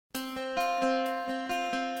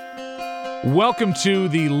Welcome to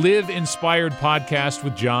the Live Inspired podcast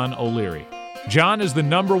with John O'Leary. John is the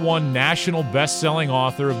 #1 national best-selling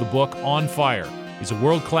author of the book On Fire. He's a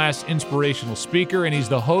world-class inspirational speaker, and he's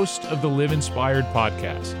the host of the Live Inspired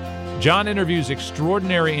podcast. John interviews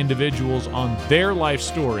extraordinary individuals on their life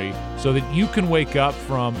story so that you can wake up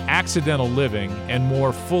from accidental living and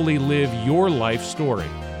more fully live your life story.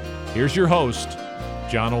 Here's your host,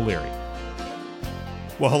 John O'Leary.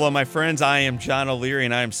 Well, hello, my friends. I am John O'Leary,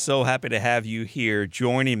 and I am so happy to have you here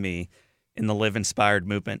joining me in the Live Inspired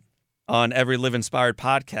movement. On every Live Inspired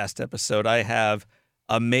podcast episode, I have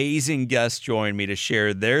amazing guests join me to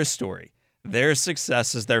share their story, their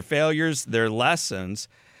successes, their failures, their lessons,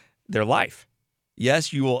 their life.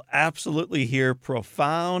 Yes, you will absolutely hear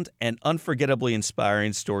profound and unforgettably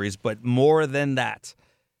inspiring stories, but more than that,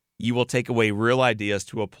 you will take away real ideas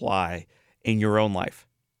to apply in your own life.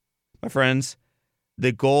 My friends,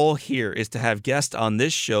 the goal here is to have guests on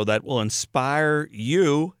this show that will inspire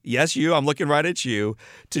you, yes, you, I'm looking right at you,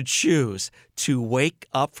 to choose to wake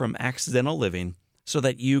up from accidental living so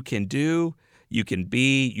that you can do, you can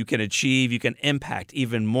be, you can achieve, you can impact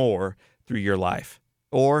even more through your life.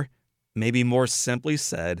 Or maybe more simply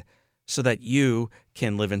said, so that you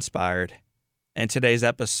can live inspired. And today's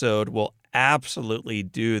episode will absolutely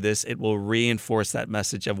do this. It will reinforce that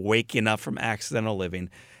message of waking up from accidental living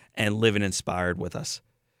and living inspired with us.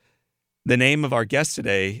 The name of our guest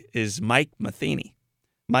today is Mike Matheny.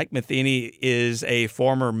 Mike Matheny is a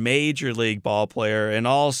former major league ball player, an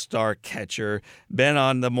all-star catcher, been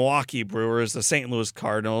on the Milwaukee Brewers, the St. Louis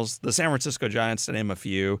Cardinals, the San Francisco Giants, to name a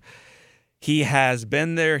few. He has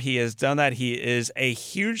been there. He has done that. He is a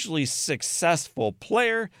hugely successful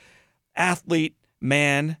player, athlete,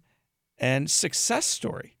 man, and success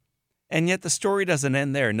story. And yet the story doesn't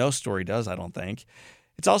end there. No story does, I don't think.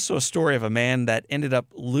 It's also a story of a man that ended up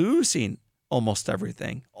losing almost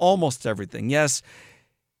everything. Yes,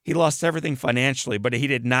 he lost everything financially, but he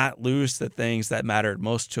did not lose the things that mattered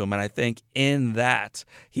most to him. And I think in that,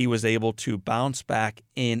 he was able to bounce back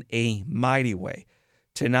in a mighty way,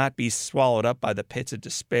 to not be swallowed up by the pits of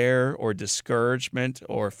despair or discouragement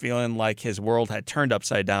or feeling like his world had turned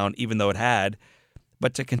upside down, even though it had,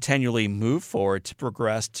 but to continually move forward, to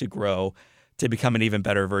progress, to grow, to become an even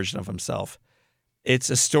better version of himself.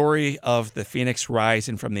 It's a story of the phoenix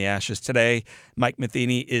rising from the ashes. Today, Mike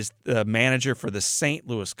Matheny is the manager for the St.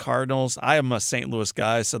 Louis Cardinals. I am a St. Louis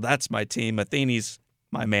guy, so that's my team. Matheny's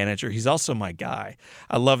my manager. He's also my guy.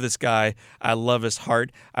 I love this guy. I love his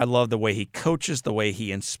heart. I love the way he coaches, the way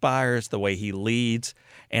he inspires, the way he leads.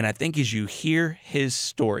 And I think as you hear his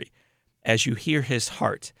story, as you hear his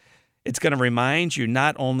heart, it's going to remind you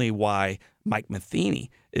not only why Mike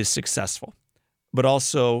Matheny is successful, but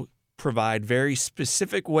also provide very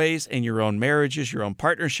specific ways in your own marriages, your own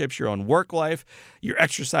partnerships, your own work life, your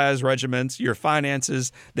exercise regimens, your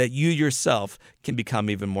finances, that you yourself can become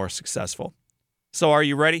even more successful. So are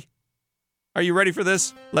you ready? Are you ready for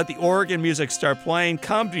this? Let the organ music start playing.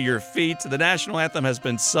 Come to your feet. The national anthem has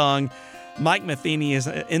been sung. Mike Matheny is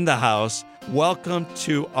in the house. Welcome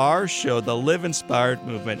to our show, the Live Inspired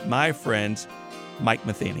Movement. My friend, Mike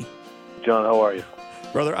Matheny. John, how are you?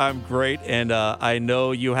 Brother, I'm great, and I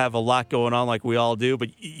know you have a lot going on like we all do, but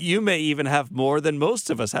you may even have more than most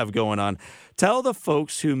of us have going on. Tell the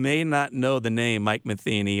folks who may not know the name Mike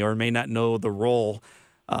Matheny or may not know the role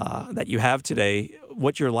that you have today,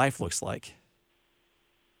 what your life looks like.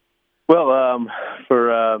 Well,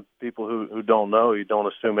 for people who don't know, you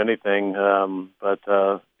don't assume anything, but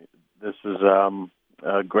this is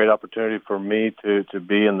a great opportunity for me to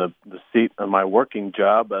be in the seat of my working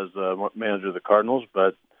job as a manager of the Cardinals,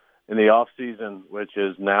 but in the off season, which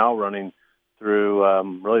is now running through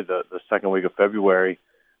really the second week of February,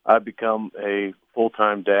 I've become a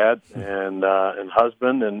full-time dad and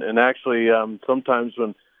husband, and actually sometimes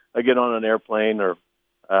when I get on an airplane or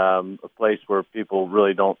a place where people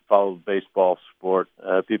really don't follow the baseball sport,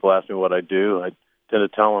 people ask me what I do. I tend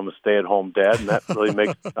to tell them I'm a stay-at-home dad, and that really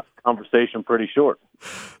makes the conversation pretty short.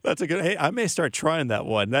 That's a good. Hey, I may start trying that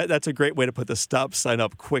one. That's a great way to put the stop sign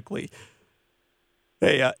up quickly.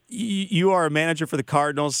 Hey, you are a manager for the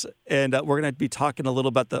Cardinals, and we're going to be talking a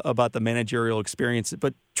little about the managerial experience.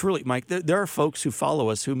 But truly, Mike, there are folks who follow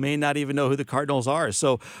us who may not even know who the Cardinals are.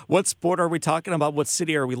 So, what sport are we talking about? What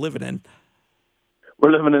city are we living in? We're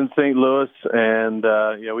living in St. Louis, and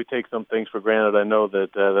we take some things for granted. I know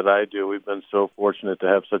that I do. We've been so fortunate to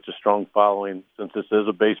have such a strong following since this is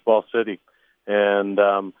a baseball city. And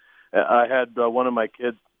I had one of my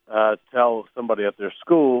kids tell somebody at their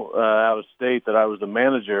school out of state that I was the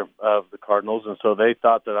manager of the Cardinals, and so they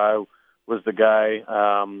thought that I was the guy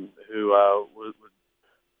who would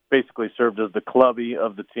basically served as the clubby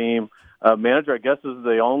of the team. Manager, I guess, is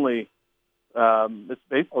the only it's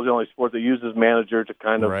baseball is the only sport that uses manager to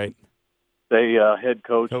kind of say head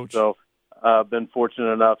coach. So been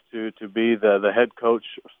fortunate enough to be the head coach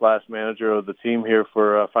 / manager of the team here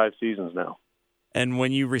for 5 seasons now. And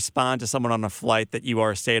when you respond to someone on a flight that you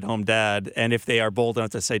are a stay-at-home dad, and if they are bold enough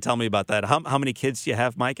to say, tell me about that, how many kids do you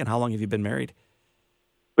have, Mike, and how long have you been married?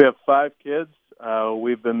 We have 5 kids.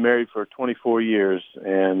 We've been married for 24 years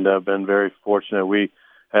and been very fortunate. We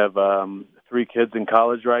have 3 kids in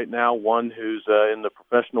college right now, 1 who's in the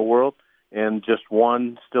professional world, and just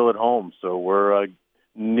 1 still at home. So we're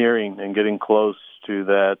nearing and getting close to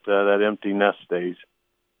that empty nest stage.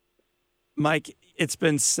 Mike, it's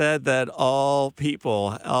been said that all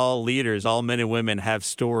people, all leaders, all men and women have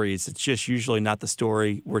stories. It's just usually not the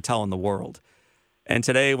story we're telling the world. And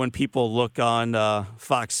today when people look on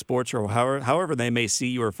Fox Sports or however they may see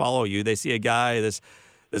you or follow you, they see a guy, this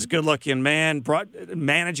good-looking man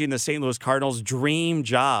managing the St. Louis Cardinals' dream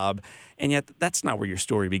job, and yet that's not where your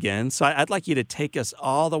story begins. So I'd like you to take us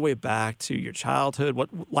all the way back to your childhood, what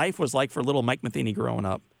life was like for little Mike Matheny growing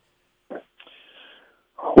up.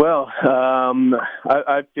 Well,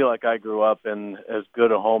 I feel like I grew up in as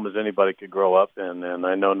good a home as anybody could grow up in, and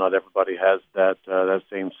I know not everybody has that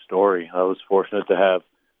same story. I was fortunate to have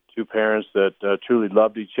 2 parents that truly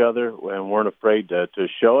loved each other and weren't afraid to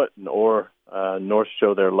show it nor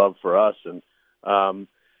show their love for us. And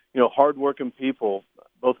hardworking people.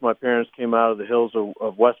 Both my parents came out of the hills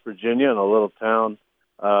of West Virginia in a little town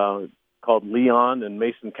called Leon in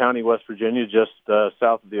Mason County, West Virginia, just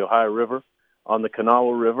south of the Ohio River, on the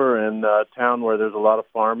Kanawha River, in a town where there's a lot of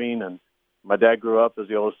farming. And my dad grew up as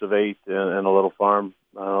the oldest of 8 in a little farm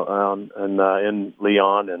in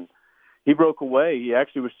Leon, and he broke away. He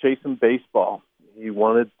actually was chasing baseball. He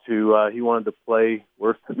wanted to play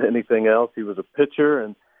worse than anything else. He was a pitcher,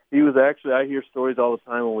 and he was actually, I hear stories all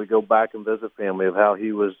the time when we go back and visit family of how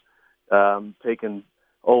he was taking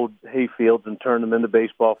old hay fields and turning them into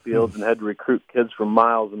baseball fields and had to recruit kids from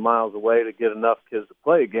miles and miles away to get enough kids to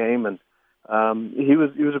play a game. And he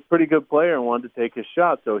was a pretty good player and wanted to take his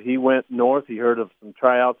shot. So he went north. He heard of some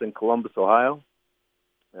tryouts in Columbus, Ohio.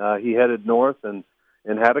 He headed north and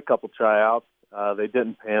had a couple tryouts. They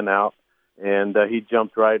didn't pan out. And he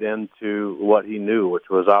jumped right into what he knew, which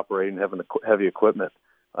was operating heavy equipment.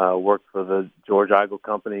 Worked for the George Eigel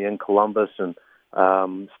Company in Columbus and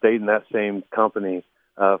stayed in that same company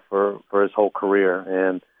for his whole career.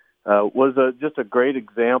 And was just a great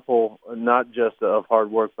example, not just of hard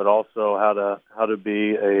work, but also how to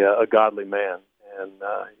be a godly man. And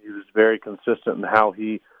he was very consistent in how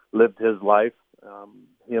he lived his life.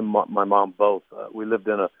 He and my mom both. We lived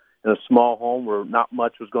in a small home where not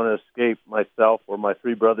much was going to escape myself or my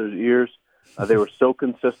 3 brothers' ears. They were so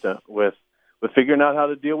consistent with figuring out how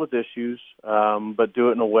to deal with issues, but do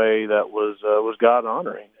it in a way that was God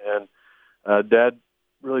honoring. And Dad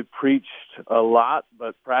really preached a lot,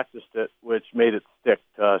 but practiced it, which made it stick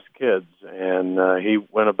to us kids. And he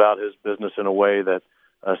went about his business in a way that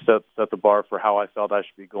set the bar for how I felt I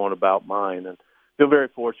should be going about mine. And feel very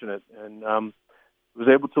fortunate, and was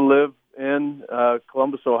able to live in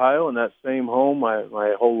Columbus, Ohio, in that same home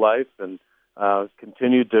my whole life, and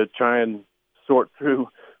continued to try and sort through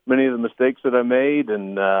many of the mistakes that I made,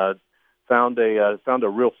 and found a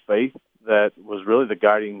real faith that was really the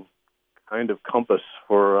guiding kind of compass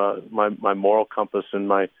for my moral compass and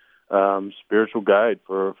my spiritual guide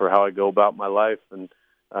for how I go about my life. And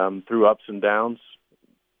through ups and downs,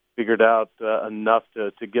 figured out enough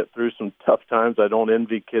to get through some tough times. I don't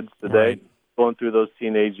envy kids today going through those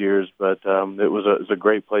teenage years, but it was a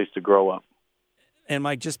great place to grow up. And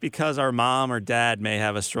Mike, just because our mom or dad may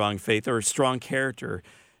have a strong faith or a strong character,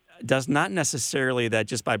 does not necessarily that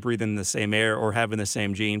just by breathing the same air or having the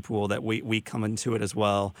same gene pool that we come into it as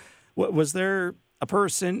well. Was there a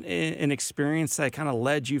person, an experience that kind of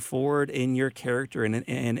led you forward in your character and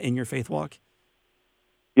in your faith walk?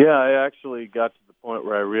 Yeah, I actually got to the point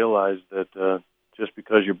where I realized that just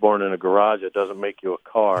because you're born in a garage, it doesn't make you a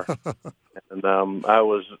car. And I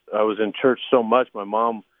was in church so much. My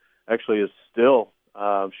mom actually is still.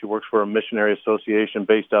 She works for a missionary association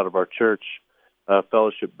based out of our church,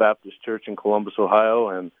 Fellowship Baptist Church in Columbus, Ohio,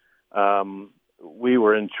 and we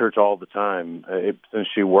were in church all the time since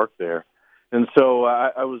she worked there. And so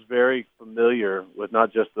I was very familiar with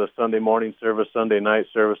not just the Sunday morning service, Sunday night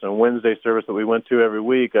service, and Wednesday service that we went to every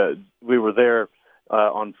week. We were there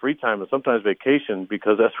on free time and sometimes vacation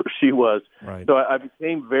because that's where she was. Right. So I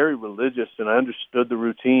became very religious, and I understood the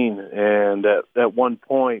routine. And at one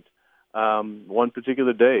point, one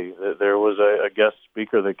particular day, there was a guest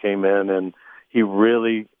speaker that came in, and he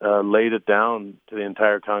really laid it down to the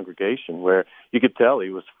entire congregation, where you could tell he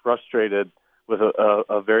was frustrated with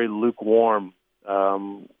a very lukewarm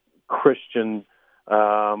Christian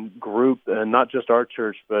group, and not just our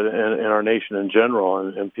church, but in our nation in general,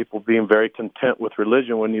 and people being very content with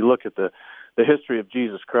religion. When you look at the history of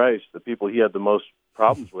Jesus Christ, the people he had the most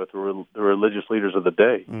problems with were the religious leaders of the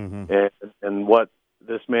day. Mm-hmm. And what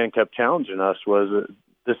this man kept challenging us was,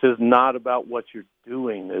 this is not about what you're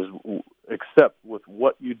doing, except with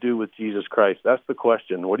what you do with Jesus Christ. That's the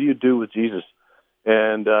question. What do you do with Jesus?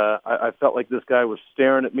 And I felt like this guy was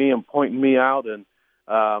staring at me and pointing me out, and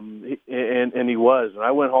he was. And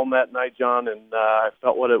I went home that night, John, and I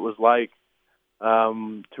felt what it was like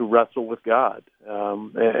to wrestle with God.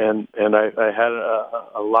 And I had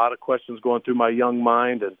a lot of questions going through my young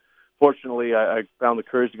mind, and fortunately I found the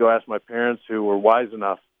courage to go ask my parents, who were wise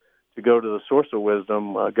enough to go to the source of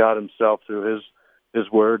wisdom, God himself, through his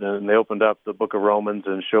word, and they opened up the book of Romans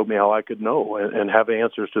and showed me how I could know and have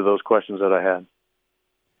answers to those questions that I had.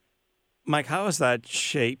 Mike, how has that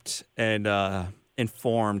shaped and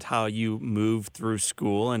informed how you move through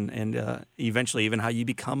school and eventually even how you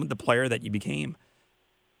become the player that you became?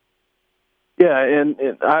 Yeah, and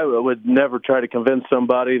I would never try to convince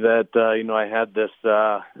somebody that I had this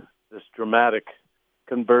dramatic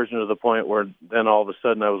conversion to the point where then all of a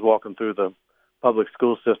sudden I was walking through the public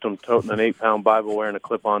school system toting an 8-pound Bible, wearing a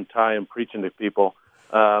clip-on tie, and preaching to people.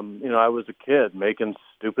 I was a kid making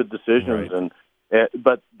stupid decisions, right.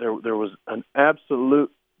 But there was an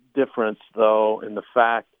absolute difference, though, in the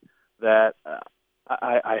fact that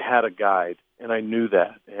I had a guide, and I knew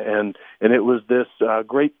that, and it was this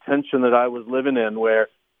great tension that I was living in, where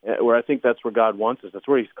I think that's where God wants us. That's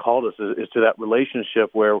where He's called us, is to that relationship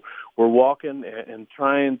where we're walking and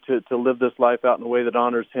trying to live this life out in a way that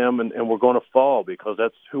honors Him, and we're going to fall because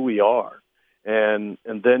that's who we are, and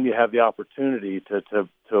then you have the opportunity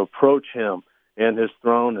to approach Him and His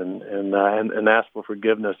throne and ask for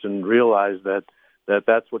forgiveness and realize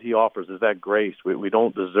that's what He offers, is that grace. We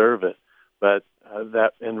don't deserve it, but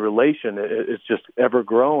that in relation, it's just ever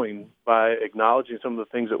growing by acknowledging some of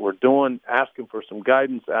the things that we're doing, asking for some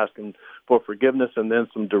guidance, asking for forgiveness, and then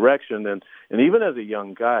some direction. And even as a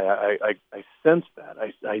young guy, I sensed that.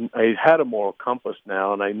 I had a moral compass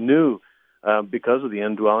now, and I knew because of the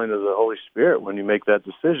indwelling of the Holy Spirit, when you make that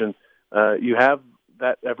decision, you have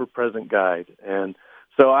that ever-present guide. And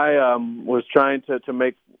so I was trying to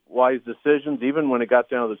make wise decisions, even when it got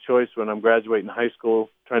down to the choice when I'm graduating high school,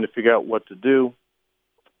 trying to figure out what to do.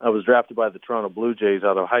 I was drafted by the Toronto Blue Jays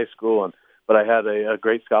out of high school, but I had a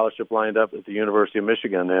great scholarship lined up at the University of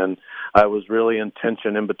Michigan, and I was really in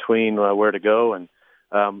tension in between where to go. And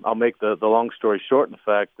I'll make the long story short in the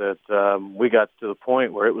fact that we got to the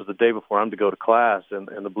point where it was the day before I'm to go to class, and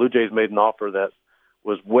the Blue Jays made an offer that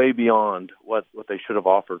was way beyond what they should have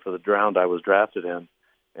offered for the round I was drafted in.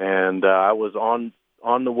 And I was on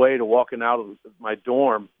the way to walking out of my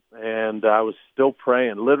dorm, and I was still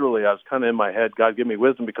praying. Literally, I was kind of in my head, God, give me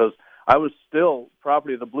wisdom, because I was still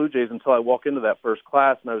property of the Blue Jays until I walked into that first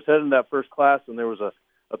class. And I was heading to that first class, and there was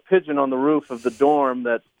a pigeon on the roof of the dorm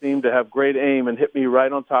that seemed to have great aim and hit me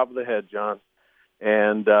right on top of the head, John.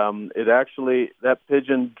 And that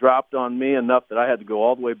pigeon dropped on me enough that I had to go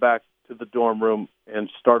all the way back to the dorm room and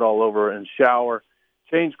start all over and shower,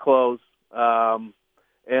 change clothes.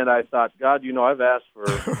 And I thought, God, I've asked for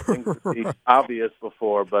things to be obvious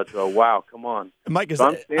before, but wow, come on. Mike,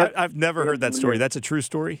 I've never heard that story. That's a true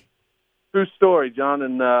story? True story, John.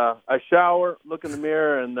 And I shower, look in the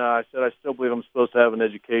mirror, and I said, I still believe I'm supposed to have an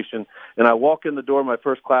education. And I walk in the door of my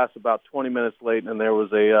first class about 20 minutes late, and there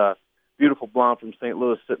was a beautiful blonde from St.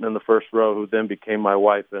 Louis sitting in the first row, who then became my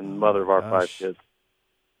wife and mother of our 5 kids.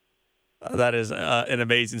 That is an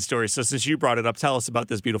amazing story. So since you brought it up, tell us about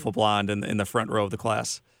this beautiful blonde in the front row of the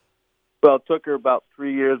class. Well, it took her about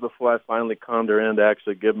 3 years before I finally conned her in to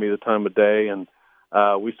actually give me the time of day. And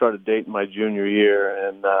we started dating my junior year.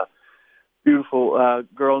 And beautiful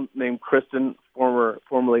girl named Kristen,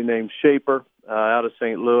 formerly named Shaper, out of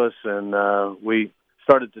St. Louis. And we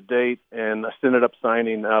started to date, and I ended up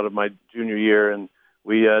signing out of my junior year. And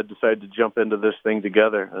we decided to jump into this thing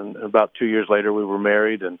together. And about 2 years later, we were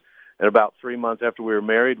married. And about 3 months after we were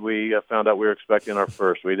married, we found out we were expecting our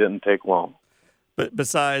first. We didn't take long. But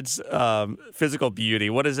besides physical beauty,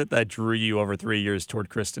 what is it that drew you over 3 years toward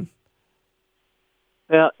Kristen?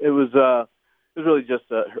 Yeah, it was really just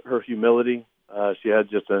her humility. She had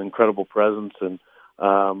just an incredible presence, and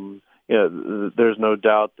there's no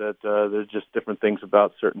doubt that there's just different things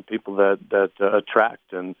about certain people that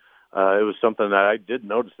attract. And it was something that I did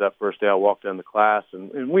notice that first day I walked into class,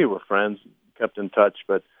 and we were friends, kept in touch,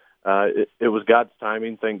 but it was God's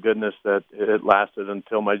timing. Thank goodness that it lasted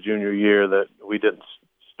until my junior year, that we didn't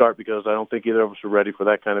start, because I don't think either of us were ready for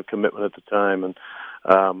that kind of commitment at the time. And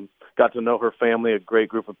got to know her family, a great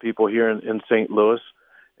group of people here in St. Louis.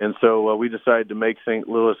 And so we decided to make St.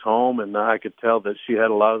 Louis home, and I could tell that she had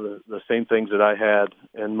a lot of the same things that I had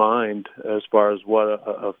in mind as far as what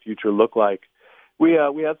a future looked like. We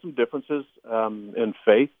had some differences in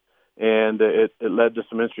faith, and it led to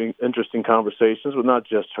some interesting conversations with not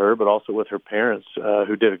just her, but also with her parents,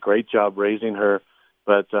 who did a great job raising her.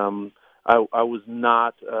 But I was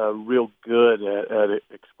not real good at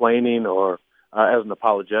explaining or as an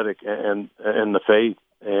apologetic in the faith.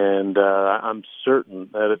 And I'm certain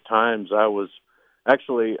that at times I was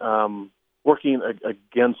actually working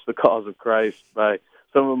against the cause of Christ by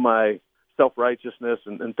some of my self-righteousness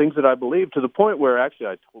and things that I believed, to the point where actually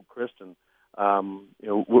I told Kristen,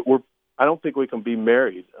 I don't think we can be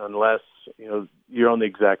married unless you're on the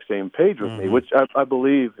exact same page with me, which I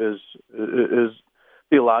believe is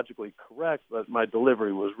theologically correct, but my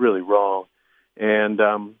delivery was really wrong. And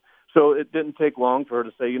so it didn't take long for her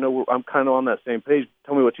to say, I'm kind of on that same page.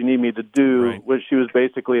 Tell me what you need me to do, right. Which she was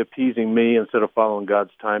basically appeasing me instead of following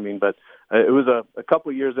God's timing. But it was a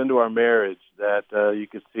couple of years into our marriage that you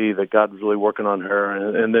could see that God was really working on her,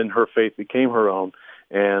 and then her faith became her own.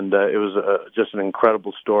 And it was just an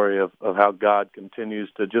incredible story of how God continues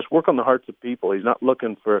to just work on the hearts of people. He's not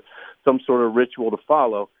looking for some sort of ritual to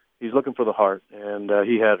follow. He's looking for the heart, and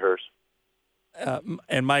he had hers.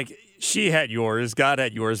 And Mike, she had yours, God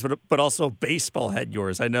had yours, but also baseball had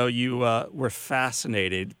yours. I know you were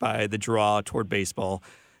fascinated by the draw toward baseball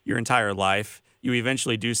your entire life. You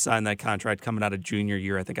eventually do sign that contract coming out of junior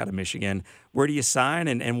year, I think, out of Michigan. Where do you sign,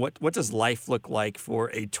 and what does life look like for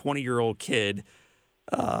a 20-year-old kid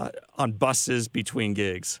on buses between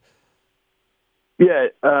gigs? Yeah,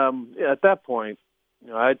 at that point,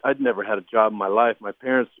 I'd never had a job in my life. My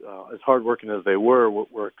parents, as hardworking as they were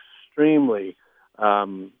extremely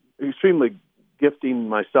gifting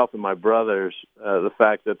myself and my brothers the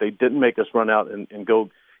fact that they didn't make us run out and go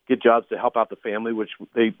get jobs to help out the family, which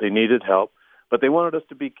they needed help, but they wanted us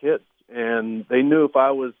to be kids. And they knew if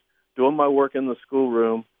I was doing my work in the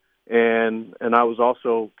schoolroom and I was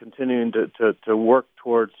also continuing to work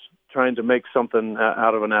towards trying to make something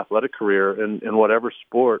out of an athletic career in whatever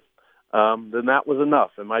sport, then that was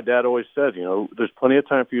enough. And my dad always said, there's plenty of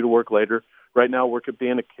time for you to work later. Right now, work at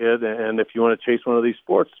being a kid, and if you want to chase one of these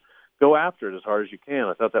sports, go after it as hard as you can.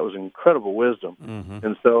 I thought that was incredible wisdom. Mm-hmm.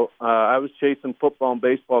 And so I was chasing football and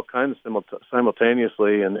baseball kind of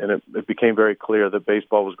simultaneously, and it became very clear that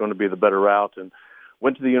baseball was going to be the better route. And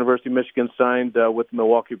went to the University of Michigan, signed with the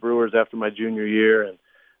Milwaukee Brewers after my junior year. And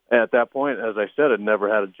at that point, as I said, I'd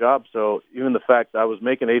never had a job. So even the fact that I was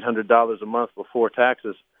making $800 a month before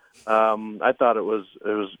taxes, I thought it was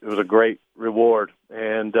a great reward.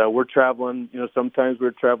 And we're traveling, sometimes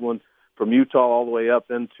we're traveling from Utah all the way up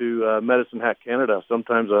into Medicine Hat, Canada,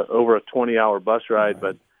 sometimes over a 20-hour bus ride. Right.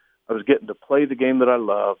 But I was getting to play the game that I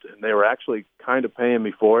loved, and they were actually kind of paying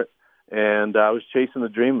me for it. And I was chasing the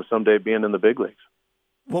dream of someday being in the big leagues.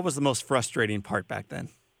 What was the most frustrating part back then?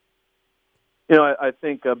 I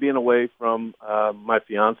think being away from my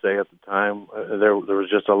fiance at the time, there was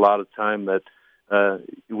just a lot of time that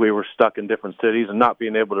we were stuck in different cities and not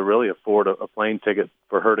being able to really afford a plane ticket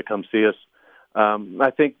for her to come see us.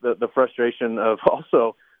 I think the frustration of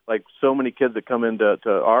also, like so many kids that come into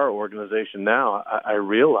our organization now, I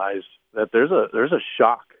realize that there's a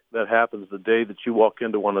shock that happens the day that you walk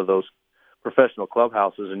into one of those professional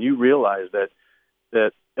clubhouses, and you realize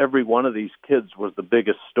that every one of these kids was the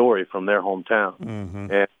biggest story from their hometown.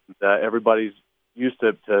 Mm-hmm. And everybody's used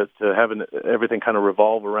to having everything kind of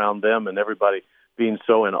revolve around them and everybody being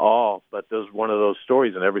so in awe. But there's one of those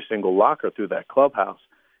stories in every single locker through that clubhouse.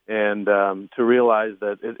 And to realize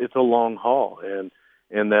that it's a long haul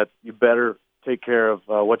and that you better take care of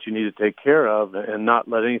what you need to take care of and not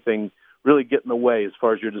let anything really get in the way as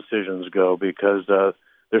far as your decisions go, because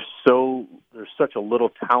there's such a little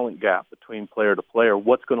talent gap between player to player.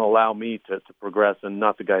 What's going to allow me to progress and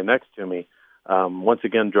not the guy next to me, once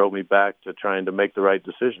again drove me back to trying to make the right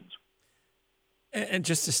decisions. And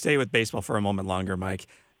just to stay with baseball for a moment longer, Mike,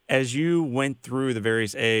 as you went through the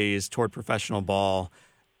various A's toward professional ball,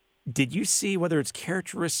 did you see, whether it's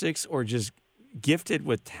characteristics or just gifted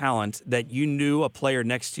with talent, that you knew a player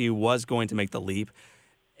next to you was going to make the leap?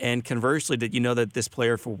 And conversely, did you know that this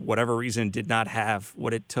player, for whatever reason, did not have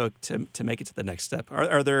what it took to make it to the next step?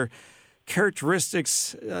 Are there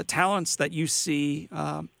characteristics, talents that you see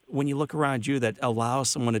when you look around you that allow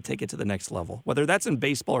someone to take it to the next level, whether that's in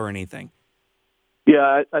baseball or anything?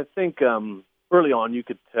 Yeah, I think early on you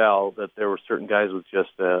could tell that there were certain guys with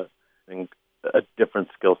just a different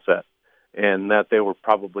skill set, and that they were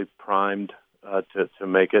probably primed to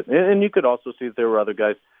make it. And you could also see that there were other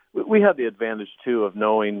guys. We had the advantage, too, of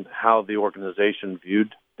knowing how the organization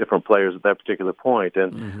viewed different players at that particular point.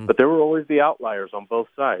 But there were always the outliers on both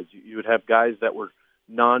sides. You would have guys that were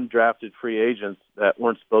non-drafted free agents that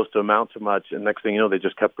weren't supposed to amount to much, and next thing you know, they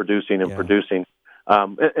just kept producing and producing.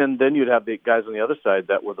 And then you'd have the guys on the other side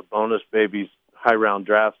that were the bonus babies, high-round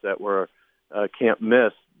drafts that were can't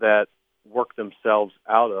miss, that work themselves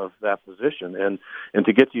out of that position. And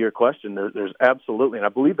to get to your question, there's absolutely, and I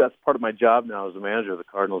believe that's part of my job now as a manager of the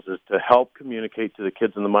Cardinals, is to help communicate to the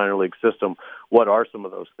kids in the minor league system what are some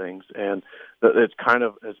of those things. And it's kind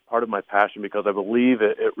of as part of my passion, because I believe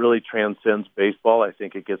it really transcends baseball. I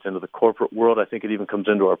think it gets into the corporate world. I think it even comes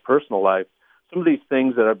into our personal life. Some of these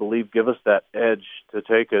things that I believe give us that edge to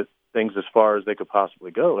take things as far as they could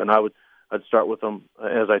possibly go. And I'd start with them,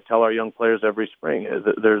 as I tell our young players every spring.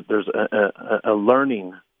 There's a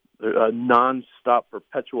learning, a nonstop,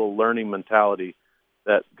 perpetual learning mentality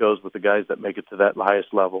that goes with the guys that make it to that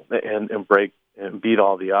highest level and break and beat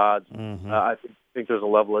all the odds. I think there's a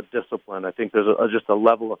level of discipline. I think there's just a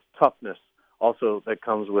level of toughness also that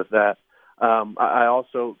comes with that. I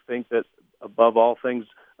also think that above all things,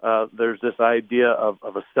 there's this idea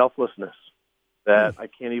of a selflessness that I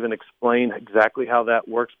can't even explain exactly how that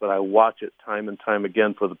works, but I watch it time and time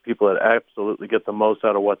again for the people that absolutely get the most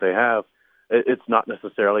out of what they have. It's not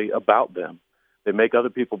necessarily about them. They make other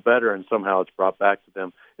people better, and somehow it's brought back to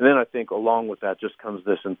them. And then I think along with that just comes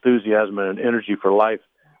this enthusiasm and an energy for life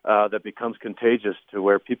that becomes contagious, to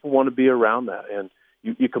where people want to be around that. And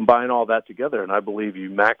you combine all that together, and I believe you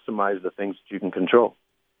maximize the things that you can control.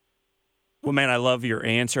 Well, man, I love your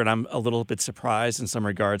answer, and I'm a little bit surprised in some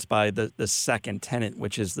regards by the second tenet,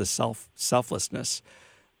 which is the selflessness.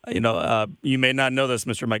 You may not know this,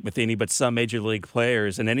 Mr. Mike Matheny, but some major league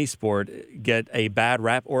players in any sport get a bad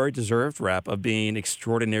rap or a deserved rap of being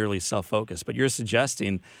extraordinarily self-focused. But you're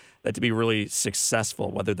suggesting that to be really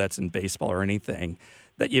successful, whether that's in baseball or anything,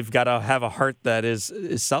 that you've got to have a heart that is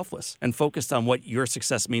selfless and focused on what your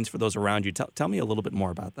success means for those around you. Tell me a little bit more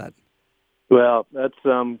about that. Well, that's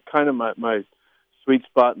kind of my sweet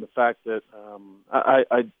spot in the fact that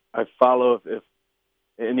I follow,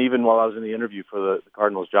 and even while I was in the interview for the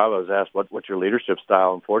Cardinals job, I was asked, what's your leadership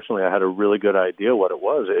style? Unfortunately, I had a really good idea what it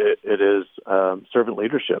was. It is servant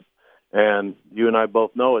leadership. And you and I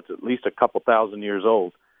both know it's at least a couple thousand years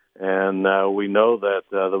old. And we know that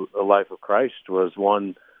the life of Christ was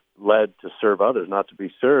one led to serve others, not to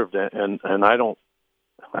be served. And I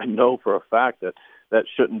know for a fact that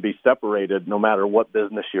shouldn't be separated no matter what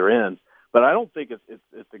business you're in. But I don't think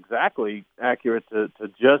it's exactly accurate to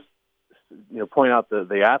just point out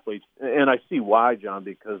the athletes. And I see why, John,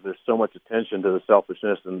 because there's so much attention to the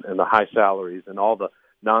selfishness and the high salaries and all the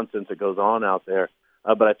nonsense that goes on out there.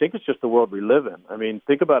 But I think it's just the world we live in. I mean,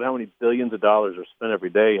 think about how many billions of dollars are spent every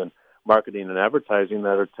day in marketing and advertising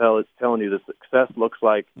that are telling you that success looks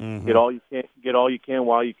like get all you can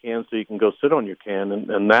while you can, so you can go sit on your can,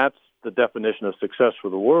 and that's the definition of success for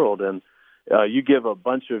the world. And you give a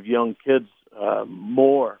bunch of young kids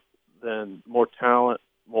more talent,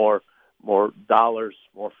 more dollars,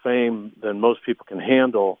 more fame than most people can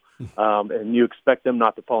handle, and you expect them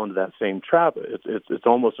not to fall into that same trap. It's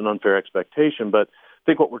almost an unfair expectation. But I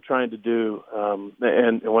think what we're trying to do,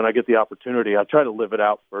 and when I get the opportunity, I try to live it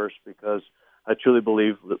out first, because I truly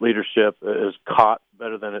believe that leadership is caught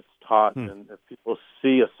better than it's taught. And if people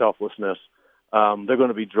see a selflessness, they're going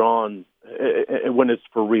to be drawn when it's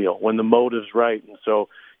for real, when the motive's right. And so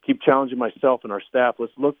keep challenging myself and our staff.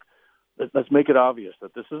 Let's make it obvious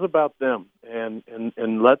that this is about them,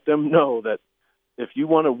 and let them know that if you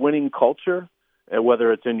want a winning culture,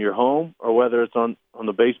 whether it's in your home or whether it's on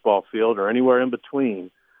the baseball field or anywhere in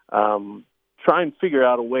between, try and figure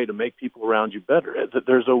out a way to make people around you better.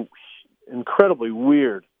 There's a incredibly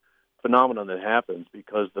weird phenomenon that happens,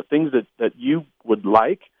 because the things that you would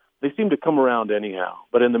like, they seem to come around anyhow.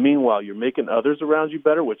 But in the meanwhile, you're making others around you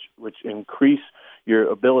better, which increase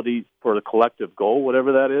your ability for the collective goal,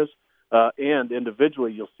 whatever that is. And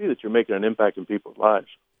individually, you'll see that you're making an impact in people's lives.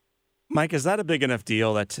 Mike, is that a big enough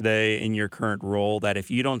deal that today in your current role, that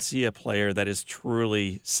if you don't see a player that is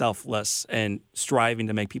truly selfless and striving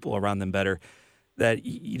to make people around them better, that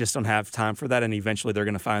you just don't have time for that, and eventually they're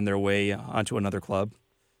going to find their way onto another club?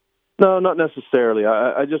 No, not necessarily.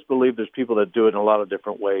 I just believe there's people that do it in a lot of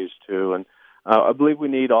different ways, too. And I believe we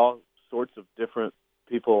need all sorts of different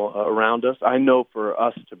people around us. I know for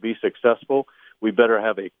us to be successful, we better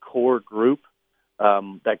have a core group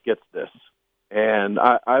that gets this. And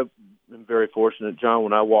I'm very fortunate fortunate, John.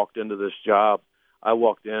 When I walked into this job, I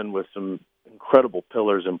walked in with some incredible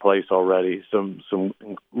pillars in place already, some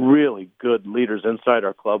really good leaders inside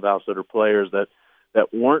our clubhouse that are players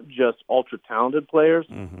that weren't just ultra-talented players.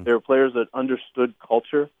 Mm-hmm. They were players that understood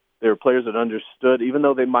culture. They were players that understood, even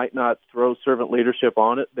though they might not throw servant leadership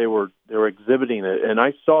on it, they were exhibiting it. And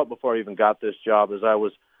I saw it before I even got this job. As I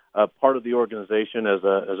was part of the organization as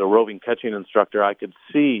a roving catching instructor, I could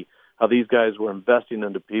see how these guys were investing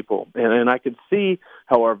into people. And I could see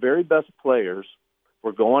how our very best players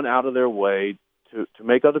were going out of their way to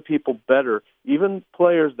make other people better, even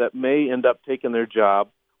players that may end up taking their job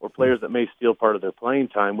or players that may steal part of their playing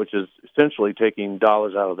time, which is essentially taking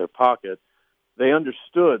dollars out of their pocket. They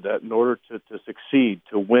understood that in order to succeed,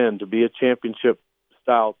 to win, to be a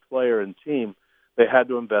championship-style player and team, they had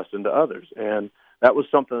to invest into others. And that was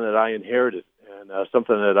something that I inherited and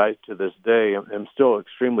something that I, to this day, am still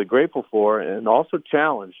extremely grateful for and also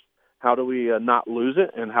challenged. How do we not lose it,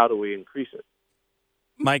 and how do we increase it?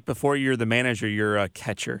 Mike, before you're the manager, you're a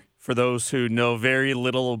catcher. For those who know very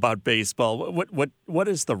little about baseball, what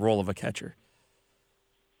is the role of a catcher?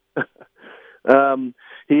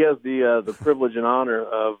 He has the privilege and honor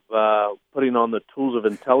of putting on the tools of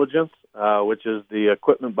intelligence, which is the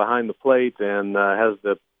equipment behind the plate, and has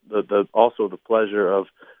the also the pleasure of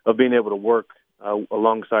being able to work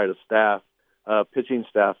alongside a staff, pitching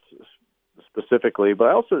staff specifically. But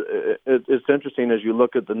also, it's interesting as you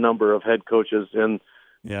look at the number of head coaches in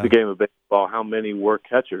the game of baseball, how many were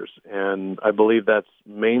catchers. And I believe that's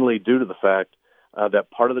mainly due to the fact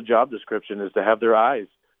that part of the job description is to have their eyes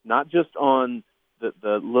not just on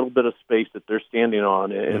the little bit of space that they're standing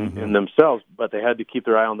on in themselves, but they had to keep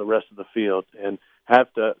their eye on the rest of the field and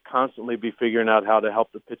have to constantly be figuring out how to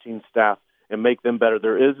help the pitching staff and make them better.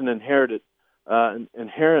 There is an inherent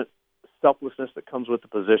selflessness that comes with the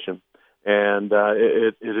position. And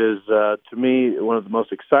it is, to me, one of the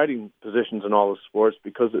most exciting positions in all of sports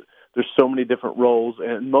because there's so many different roles,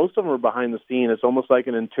 and most of them are behind the scene. It's almost like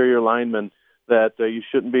an interior lineman that you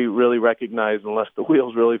shouldn't be really recognized unless the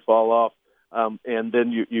wheels really fall off. And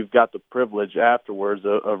then you've got the privilege afterwards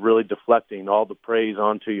of really deflecting all the praise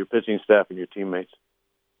onto your pitching staff and your teammates.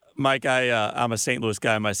 Mike, I'm a St. Louis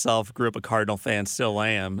guy myself, grew up a Cardinal fan, still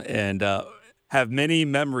am, and have many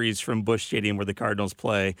memories from Busch Stadium where the Cardinals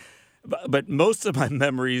play. But most of my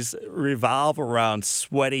memories revolve around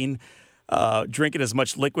sweating, drinking as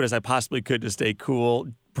much liquid as I possibly could to stay cool,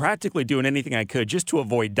 practically doing anything I could just to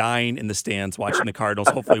avoid dying in the stands watching the Cardinals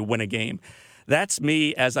hopefully win a game. That's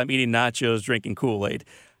me as I'm eating nachos, drinking Kool-Aid.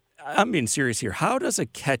 I'm being serious here. How does a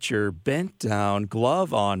catcher bent down,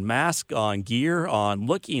 glove on, mask on, gear on,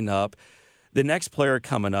 looking up, the next player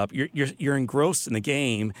coming up, you're engrossed in the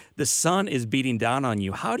game, the sun is beating down on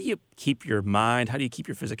you. How do you keep your mind? How do you keep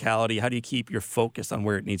your physicality? How do you keep your focus on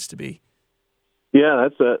where it needs to be? Yeah,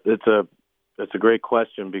 that's a great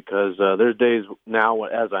question because there's days now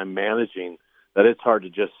as I'm managing that it's hard to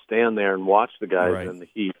just stand there and watch the guys in the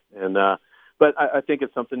heat. And but I think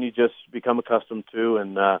it's something you just become accustomed to.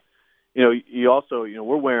 And you also,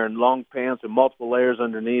 we're wearing long pants and multiple layers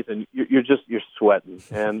underneath, and you're sweating.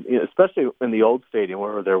 And especially in the old stadium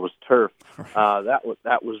where there was turf,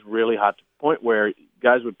 that was really hot to the point where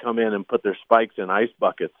guys would come in and put their spikes in ice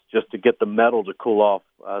buckets just to get the metal to cool off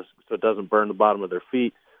so it doesn't burn the bottom of their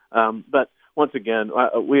feet. But once again,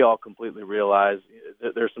 we all completely realize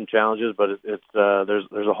that there's some challenges, but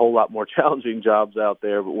there's a whole lot more challenging jobs out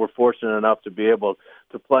there. But we're fortunate enough to be able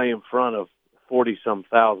to play in front of 40-some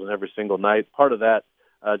thousand every single night. Part of that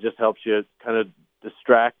just helps you kind of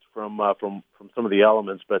distract from some of the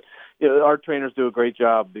elements. But our trainers do a great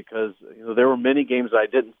job because there were many games I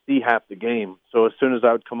didn't see half the game. So as soon as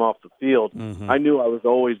I would come off the field, I knew I was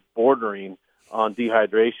always bordering on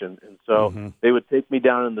dehydration. And so they would take me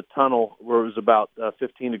down in the tunnel where it was about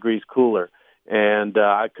 15 degrees cooler. And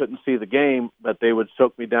I couldn't see the game, but they would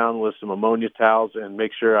soak me down with some ammonia towels and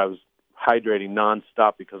make sure I was hydrating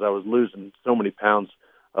nonstop because I was losing so many pounds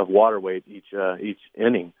of water weight each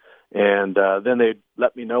inning. And then they'd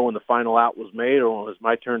let me know when the final out was made or when it was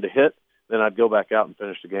my turn to hit. Then I'd go back out and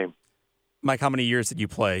finish the game. Mike, how many years did you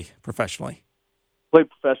play professionally? Played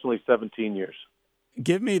professionally 17 years.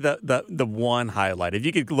 Give me the one highlight. If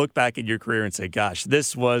you could look back at your career and say, "Gosh,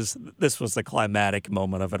 this was the climatic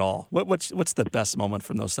moment of it all." What's the best moment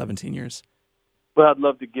from those 17 years? Well, I'd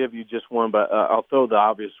love to give you just one, but I'll throw the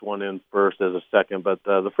obvious one in first as a second. But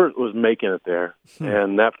the first was making it there,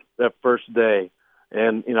 and that first day.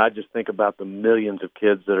 And I just think about the millions of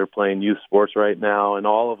kids that are playing youth sports right now, and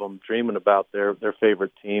all of them dreaming about their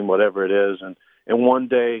favorite team, whatever it is, and one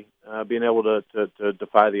day being able to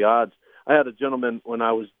defy the odds. I had a gentleman when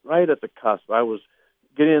I was right at the cusp. I was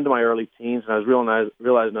getting into my early teens, and I was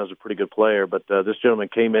realizing I was a pretty good player. But this gentleman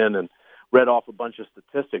came in and read off a bunch of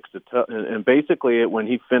statistics and basically, when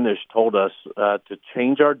he finished, told us to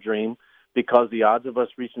change our dream because the odds of us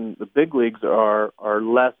reaching the big leagues are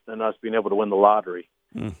less than us being able to win the lottery.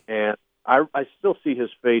 And I still see his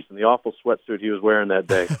face in the awful sweatsuit he was wearing that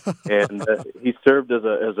day, and he served as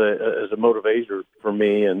a motivator for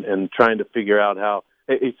me, and trying to figure out how,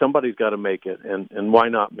 hey, somebody's got to make it, and why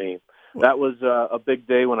not me? That was a big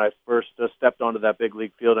day when I first stepped onto that big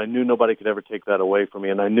league field. I knew nobody could ever take that away from me,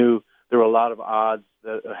 and I knew there were a lot of odds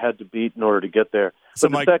that I had to beat in order to get there. So,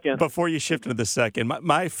 Mike, before you shift into the second,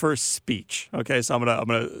 my first speech, okay, so I'm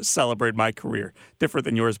gonna celebrate my career. Different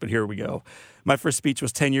than yours, but here we go. My first speech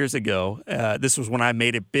was 10 years ago. This was when I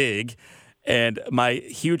made it big, and my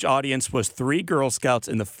huge audience was 3 Girl Scouts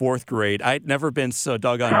in the 4th grade. I'd never been so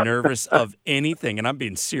doggone nervous of anything, and I'm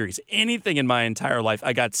being serious, anything in my entire life.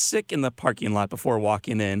 I got sick in the parking lot before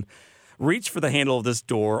walking in, reached for the handle of this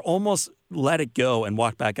door, almost let it go and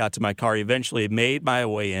walked back out to my car. Eventually made my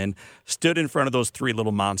way in, stood in front of those 3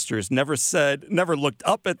 little monsters, never looked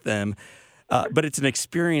up at them. But it's an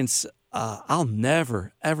experience I'll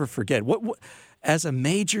never, ever forget. What as a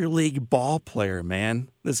major league ball player, man,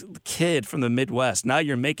 this kid from the Midwest, now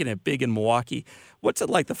you're making it big in Milwaukee. What's it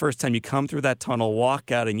like the first time you come through that tunnel, walk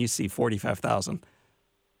out, and you see 45,000?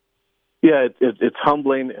 Yeah, it's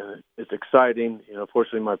humbling and it's exciting.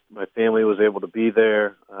 Fortunately, my family was able to be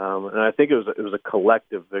there, and I think it was a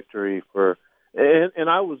collective victory and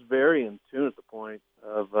I was very in tune at the point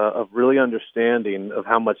of really understanding of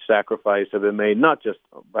how much sacrifice had been made, not just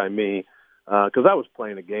by me, because I was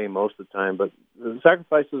playing a game most of the time, but the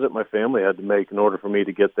sacrifices that my family had to make in order for me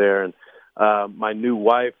to get there, and my new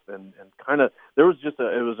wife, and kind of there was just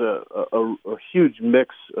a huge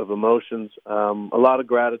mix of emotions, a lot of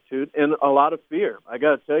gratitude and a lot of fear. I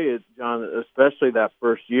got to tell you, John, especially that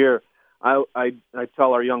first year, I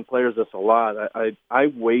tell our young players this a lot. I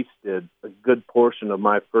wasted a good portion of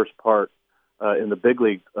my first part in the big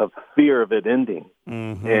league of fear of it ending,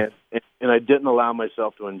 and I didn't allow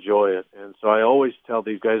myself to enjoy it. And so I always tell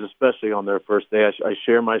these guys, especially on their first day, I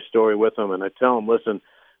share my story with them, and I tell them, listen,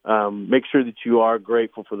 make sure that you are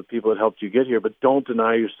grateful for the people that helped you get here, but don't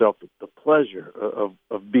deny yourself the pleasure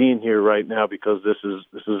of being here right now, because this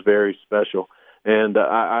is very special. And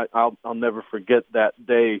I'll never forget that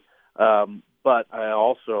day. But I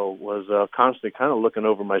also was constantly kind of looking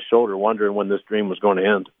over my shoulder, wondering when this dream was going to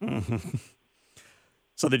end.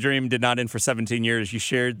 So the dream did not end for 17 years. You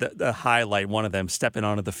shared the highlight, one of them, stepping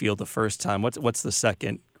onto the field the first time. What's the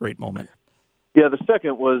second great moment? Yeah, the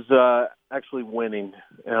second was actually winning,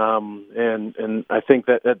 and I think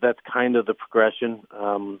that's kind of the progression.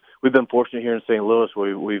 We've been fortunate here in St. Louis.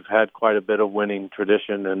 We've had quite a bit of winning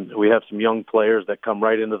tradition, and we have some young players that come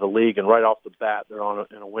right into the league, and right off the bat, they're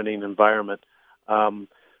in a winning environment.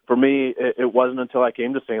 For me, it wasn't until I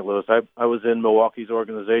came to St. Louis. I was in Milwaukee's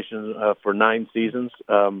organization for 9 seasons,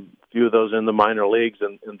 a few of those in the minor leagues,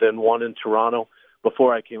 and then one in Toronto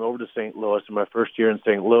before I came over to St. Louis. In my first year in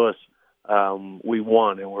St. Louis, we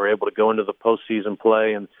won, and we were able to go into the postseason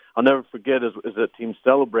play. And I'll never forget as that team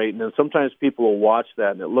celebrating. And sometimes people will watch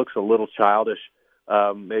that, and it looks a little childish,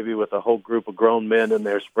 maybe with a whole group of grown men in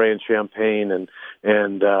there spraying champagne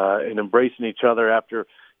and embracing each other after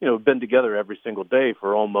been together every single day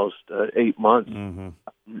for almost 8 months.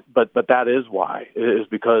 But that is why. It is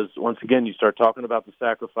because, once again, you start talking about the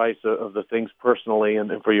sacrifice of the things personally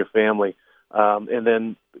and for your family, and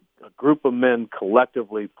then a group of men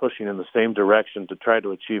collectively pushing in the same direction to try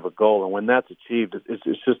to achieve a goal. And when that's achieved,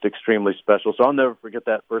 it's just extremely special. So I'll never forget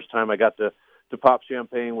that first time I got to pop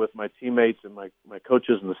champagne with my teammates and my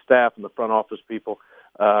coaches and the staff and the front office people,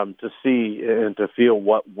 to see and to feel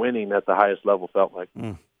what winning at the highest level felt like.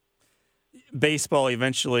 Baseball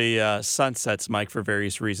eventually sunsets, Mike, for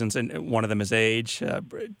various reasons, and one of them is age,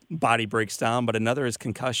 body breaks down, but another is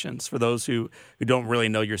concussions. For those who don't really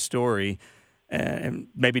know your story and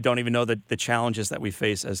maybe don't even know the challenges that we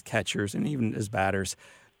face as catchers and even as batters,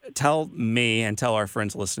 tell me and tell our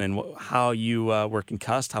friends listening how you were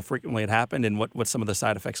concussed, how frequently it happened, and what some of the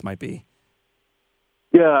side effects might be.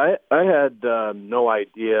 Yeah, I had no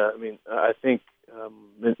idea. I mean, I think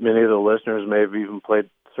many of the listeners may have even played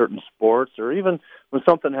certain sports, or even when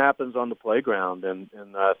something happens on the playground, and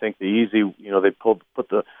I think the easy, they put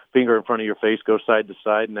the finger in front of your face, go side to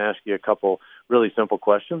side, and ask you a couple really simple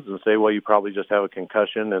questions, and say, well, you probably just have a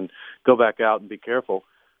concussion, and go back out and be careful.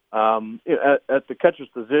 At the catcher's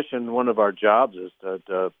position, one of our jobs is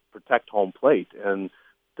to protect home plate, and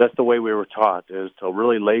that's the way we were taught, is to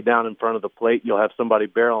really lay down in front of the plate. You'll have somebody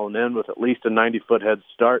barreling in with at least a 90-foot head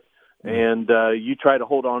start, and you try to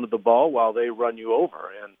hold on to the ball while they run you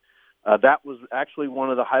over. And that was actually one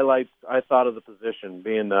of the highlights I thought of the position,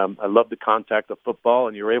 being I love the contact of football,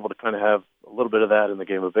 and you're able to kind of have a little bit of that in the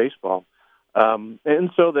game of baseball. And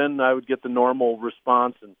so then I would get the normal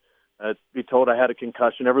response and be told I had a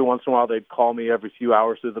concussion. Every once in a while they'd call me every few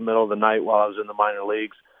hours through the middle of the night while I was in the minor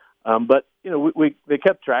leagues. But, they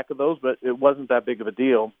kept track of those, but it wasn't that big of a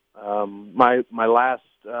deal. My last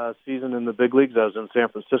season in the big leagues, I was in San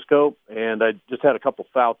Francisco, and I just had a couple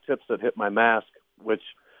foul tips that hit my mask,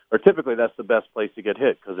 or typically that's the best place to get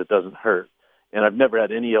hit because it doesn't hurt. And I've never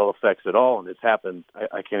had any ill effects at all, and it's happened,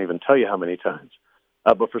 I can't even tell you how many times.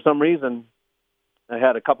 But for some reason, I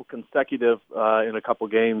had a couple consecutive in a couple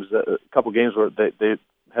games where they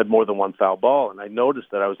had more than one foul ball, and I noticed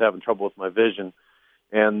that I was having trouble with my vision.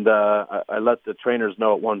 And I let the trainers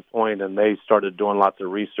know at one point, and they started doing lots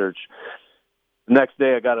of research. The next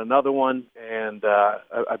day I got another one, and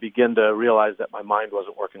I began to realize that my mind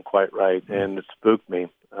wasn't working quite right, and it spooked me.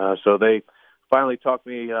 So they finally talked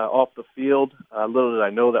me off the field. Little did I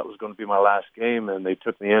know that was going to be my last game, and they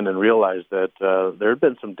took me in and realized that there had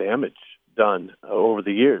been some damage done over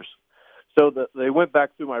the years. So they went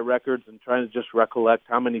back through my records and trying to just recollect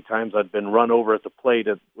how many times I'd been run over at the plate,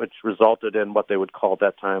 which resulted in what they would call at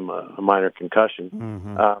that time a minor concussion.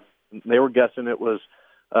 Mm-hmm. They were guessing it was,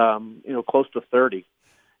 close to 30,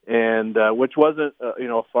 and which wasn't,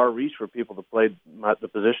 a far reach for people to play the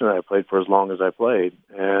position that I played for as long as I played.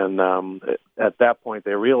 And at that point,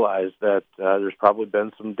 they realized that there's probably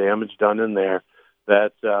been some damage done in there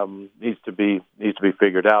that needs to be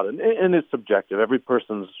figured out, and it's subjective. Every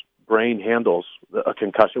person's brain handles a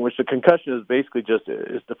concussion, which the concussion is basically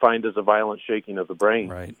is defined as a violent shaking of the brain.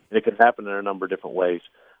 Right. And it can happen in a number of different ways.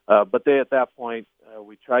 But at that point,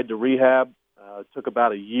 we tried to rehab. It took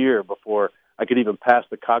about a year before I could even pass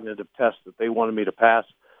the cognitive test that they wanted me to pass.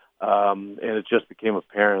 And it just became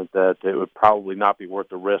apparent that it would probably not be worth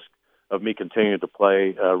the risk of me continuing to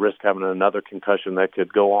play, risk having another concussion that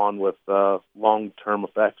could go on with long-term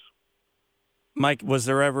effects. Mike, was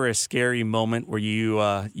there ever a scary moment where you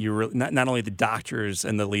were not only the doctors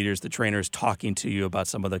and the leaders, the trainers talking to you about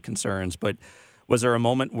some of the concerns, but was there a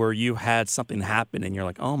moment where you had something happen and you're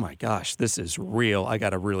like, oh my gosh, this is real, I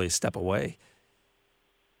got to really step away?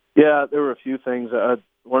 Yeah, there were a few things.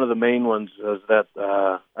 One of the main ones is that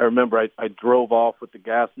I remember I drove off with the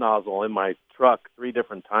gas nozzle in my truck 3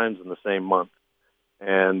 different times in the same month.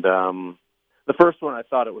 And the first one, I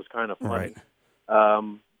thought it was kind of funny.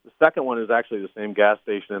 Right. The second one is actually the same gas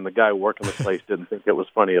station, and the guy working the place didn't think it was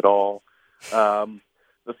funny at all.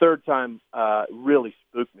 The third time really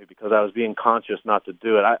spooked me because I was being conscious not to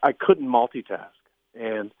do it. I couldn't multitask.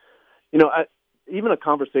 And, even a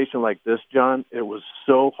conversation like this, John, it was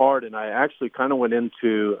so hard, and I actually kind of went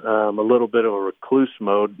into a little bit of a recluse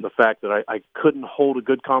mode, the fact that I couldn't hold a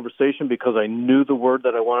good conversation because I knew the word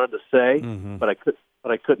that I wanted to say, mm-hmm. but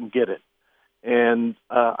I couldn't get it. And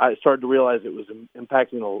I started to realize it was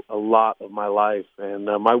impacting a lot of my life. And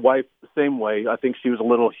my wife, the same way. I think she was a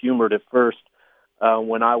little humored at first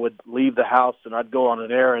when I would leave the house and I'd go on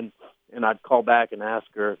an errand and I'd call back and ask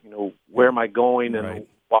her, where am I going and right.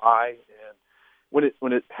 why? And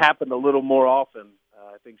when it happened a little more often,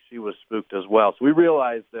 I think she was spooked as well. So we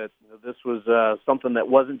realized that this was something that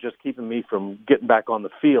wasn't just keeping me from getting back on the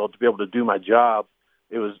field to be able to do my job.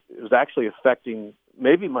 It was actually affecting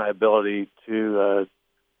maybe my ability to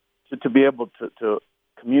be able to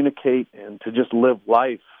communicate and to just live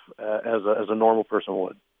life as a normal person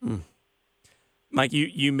would. Mm. Mike,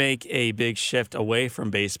 you make a big shift away from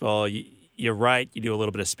baseball. You're right. You do a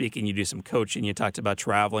little bit of speaking. You do some coaching. You talked about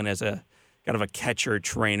traveling as a kind of a catcher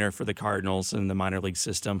trainer for the Cardinals in the minor league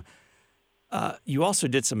system. You also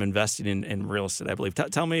did some investing in real estate, I believe.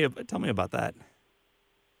 Tell me about that.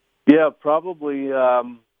 Yeah, probably.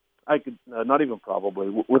 I could not even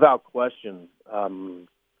probably, without question, the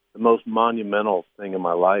most monumental thing in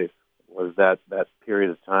my life was that period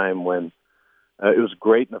of time when it was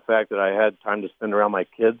great in the fact that I had time to spend around my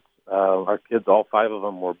kids. Our kids, all 5 of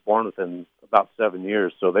them, were born within about 7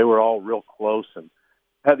 years, so they were all real close and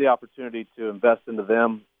had the opportunity to invest into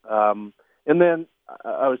them. And then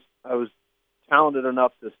I was talented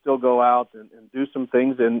enough to still go out and do some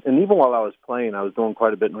things. And even while I was playing, I was doing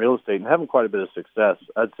quite a bit in real estate and having quite a bit of success.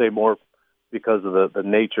 I'd say more because of the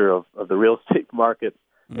nature of the real estate market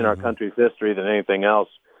in mm-hmm. our country's history than anything else.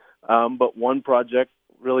 But one project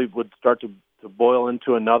really would start to boil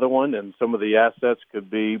into another one, and some of the assets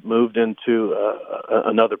could be moved into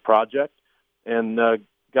another project, and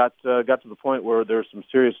got to the point where there's some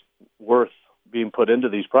serious worth being put into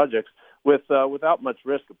these projects without much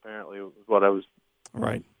risk, apparently, was what I was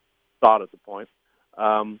right thought at the point.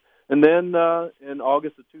 And And then in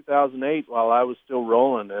August of 2008, while I was still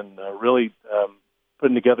rolling and really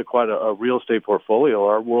putting together quite a real estate portfolio,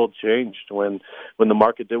 our world changed when the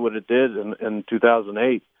market did what it did in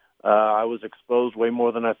 2008. I was exposed way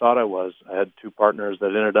more than I thought I was. I had two partners that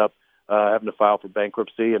ended up having to file for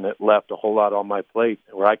bankruptcy, and it left a whole lot on my plate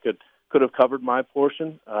where I could have covered my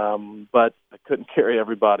portion, but I couldn't carry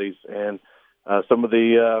everybody's. And some of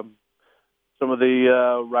the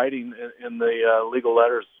writing in the legal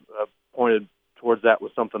letters pointed towards that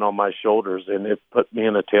with something on my shoulders, and it put me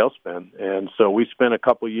in a tailspin. And so I spent a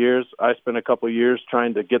couple of years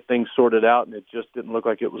trying to get things sorted out, and it just didn't look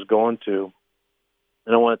like it was going to.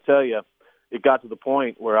 And I want to tell you, it got to the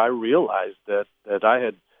point where I realized that I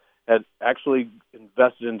had actually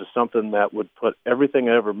invested into something that would put everything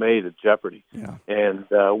I ever made at jeopardy, and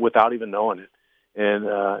without even knowing it. And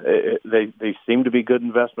they seemed to be good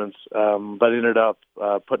investments, but ended up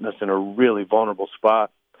putting us in a really vulnerable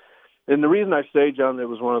spot. And the reason I say, John, it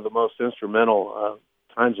was one of the most instrumental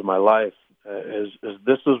times of my life is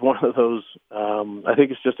this was one of those, I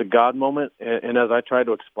think it's just a God moment. And as I try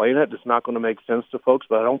to explain it, it's not going to make sense to folks,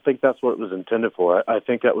 but I don't think that's what it was intended for. I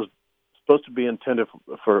think that was supposed to be intended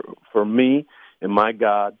for me and my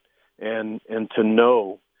God, and to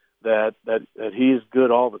know that He is good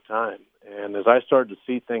all the time. And as I started to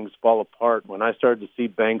see things fall apart, when I started to see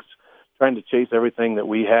banks trying to chase everything that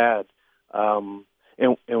we had,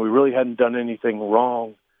 and we really hadn't done anything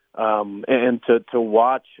wrong, and to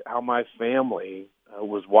watch how my family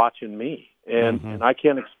was watching me. And I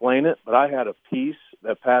can't explain it, but I had a peace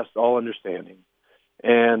that passed all understanding.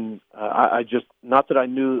 And I just, not that I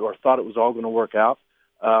knew or thought it was all going to work out,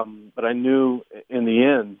 but I knew in the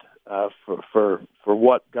end for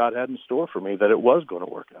what God had in store for me that it was going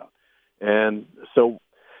to work out. And so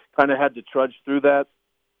kind of had to trudge through that.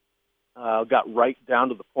 Got right down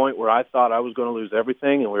to the point where I thought I was going to lose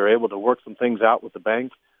everything, and we were able to work some things out with the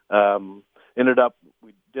bank. Ended up,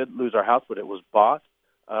 we did lose our house, but it was bought.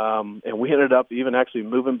 And we ended up even actually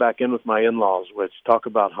moving back in with my in-laws, which talk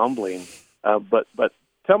about humbling. But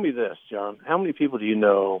tell me this, John, how many people do you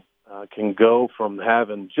know can go from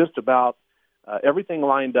having just about everything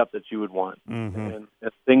lined up that you would want, and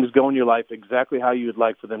things go in your life exactly how you would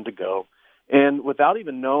like for them to go, and without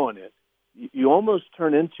even knowing it, you almost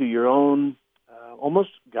turn into your own,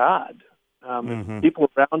 almost God. If people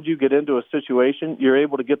around you get into a situation, you're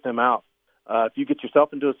able to get them out. If you get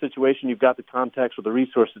yourself into a situation, you've got the context or the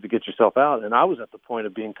resources to get yourself out. And I was at the point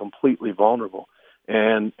of being completely vulnerable.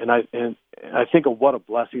 And I think of what a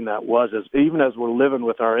blessing that was. Even as we're living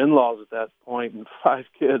with our in-laws at that point and 5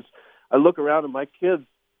 kids, I look around and my kids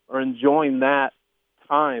are enjoying that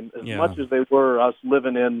time as much as they were us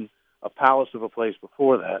living in a palace of a place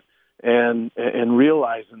before that. And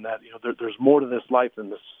realizing that there's more to this life than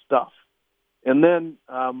this stuff, and then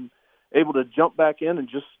able to jump back in and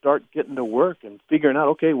just start getting to work and figuring out,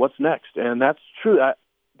 okay, what's next. And that's true.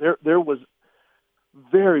 There was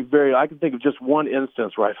very, very, I can think of just one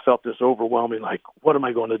instance where I felt this overwhelming, like, what am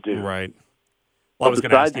I going to do? Right. Well, I was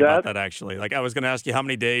going to ask you about that, actually. Like, I was going to ask you how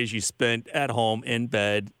many days you spent at home in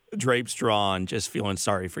bed, drapes drawn, just feeling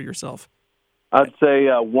sorry for yourself. I'd say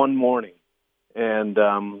one morning. And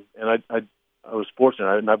I was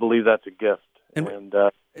fortunate, and I believe that's a gift. And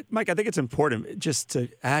Mike, I think it's important just to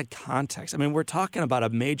add context. I mean, we're talking about a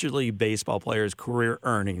Major League Baseball player's career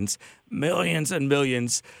earnings, millions and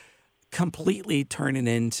millions, completely turning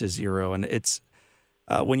into zero. And it's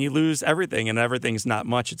when you lose everything, and everything's not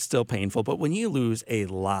much, it's still painful. But when you lose a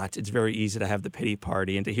lot, it's very easy to have the pity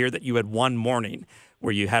party. And to hear that you had one morning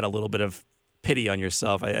where you had a little bit of pity on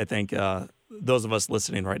yourself, I think those of us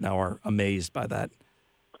listening right now are amazed by that.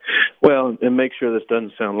 Well, and make sure this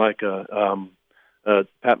doesn't sound like a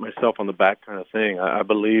pat myself on the back kind of thing. I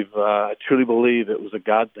truly believe it was a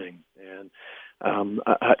God thing, and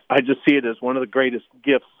I just see it as one of the greatest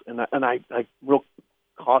gifts. And I'm real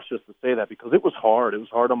cautious to say that because it was hard. It was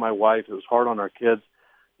hard on my wife. It was hard on our kids.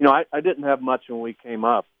 I didn't have much when we came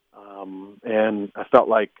up, and I felt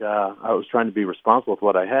like I was trying to be responsible with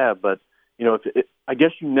what I had, but. I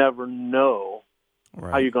guess you never know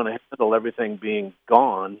how you're going to handle everything being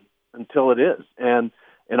gone until it is. And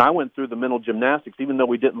I went through the mental gymnastics, even though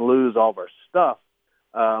we didn't lose all of our stuff.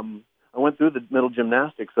 I went through the mental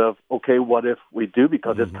gymnastics of, okay, what if we do?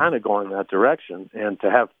 Because it's kind of going that direction. And to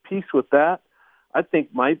have peace with that, I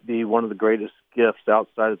think might be one of the greatest gifts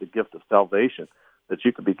outside of the gift of salvation that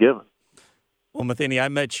you could be given. Well, Matheny, I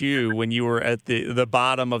met you when you were at the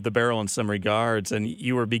bottom of the barrel in some regards, and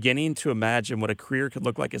you were beginning to imagine what a career could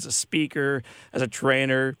look like as a speaker, as a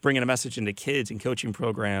trainer, bringing a message into kids and coaching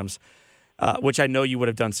programs. which I know you would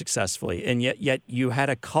have done successfully. And yet you had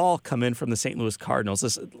a call come in from the St. Louis Cardinals,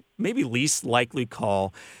 this maybe least likely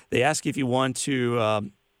call. They ask you if you want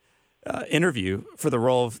to interview for the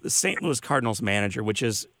role of the St. Louis Cardinals manager, which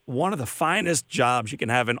is one of the finest jobs you can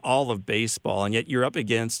have in all of baseball. And yet you're up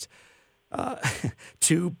against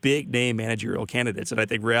two big-name managerial candidates. And I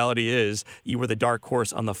think reality is you were the dark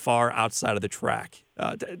horse on the far outside of the track.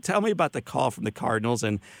 Tell me about the call from the Cardinals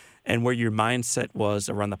and where your mindset was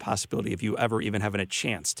around the possibility of you ever even having a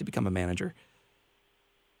chance to become a manager.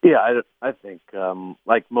 Yeah, I think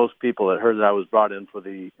like most people that heard that I was brought in for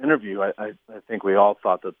the interview, I think we all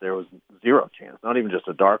thought that there was zero chance, not even just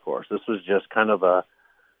a dark horse. This was just kind of a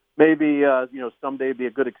maybe someday be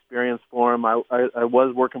a good experience for him. I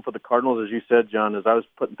was working for the Cardinals, as you said, John. As I was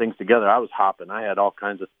putting things together, I was hopping. I had all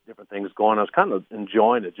kinds of different things going. I was kind of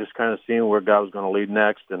enjoying it, just kind of seeing where God was going to lead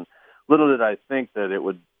next. And little did I think that it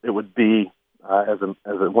would be as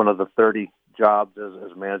one of the 30 jobs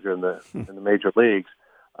as a manager in the major leagues.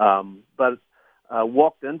 But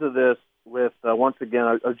walked into this with once again,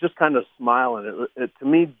 I was just kind of smiling. It to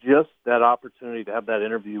me, just that opportunity to have that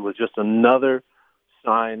interview was just another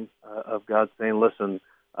sign of God saying, "Listen,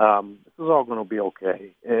 this is all going to be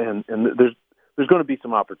okay." And there's going to be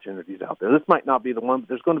some opportunities out there. This might not be the one, but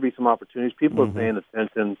there's going to be some opportunities. People are paying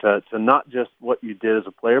attention to not just what you did as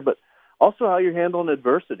a player, but also how you're handling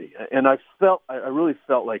adversity. And I really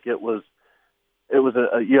felt like it was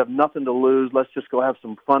you have nothing to lose. Let's just go have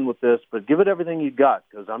some fun with this, but give it everything you got,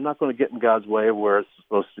 because I'm not going to get in God's way of where it's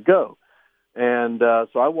supposed to go. And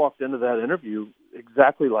so I walked into that interview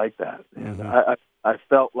exactly like that. And I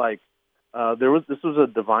felt like this was a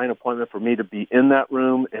divine appointment for me to be in that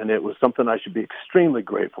room, and it was something I should be extremely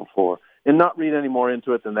grateful for, and not read any more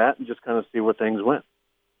into it than that, and just kind of see where things went.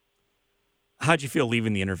 How'd you feel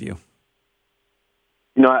leaving the interview?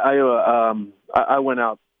 I went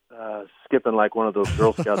out skipping like one of those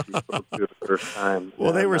Girl Scouts you spoke to the first time.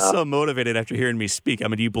 Well, they were so motivated after hearing me speak. I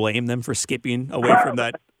mean, do you blame them for skipping away from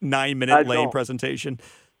that 9-minute lame presentation?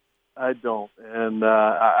 I don't, and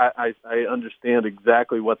I understand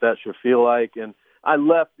exactly what that should feel like. And I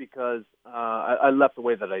left because I left the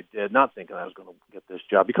way that I did, not thinking I was going to get this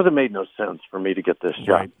job, because it made no sense for me to get this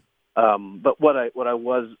job. Right. But what I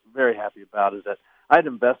was very happy about is that I had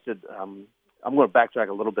invested. I'm going to backtrack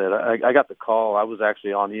a little bit. I got the call. I was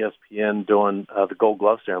actually on ESPN doing the Gold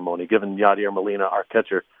Glove ceremony, giving Yadier Molina, our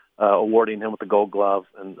catcher, awarding him with the Gold Glove.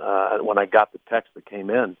 And when I got the text that came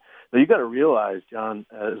in, now you got to realize, John,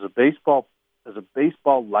 as a baseball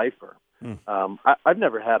lifer, I've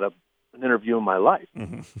never had an interview in my life.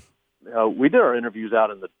 We did our interviews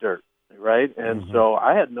out in the dirt, right? And so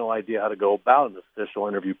I had no idea how to go about an official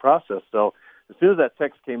interview process. So as soon as that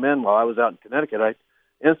text came in while I was out in Connecticut, I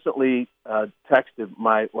instantly texted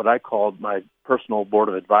what I called my personal board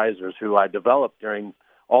of advisors, who I developed during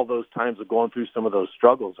all those times of going through some of those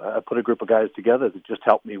struggles. I put a group of guys together that just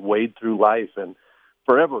helped me wade through life, and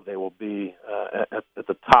forever they will be at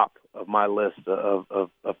the top of my list of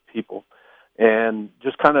people. And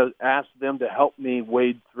just kind of asked them to help me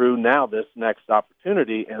wade through now this next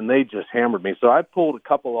opportunity, and they just hammered me. So I pulled a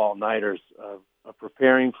couple all-nighters of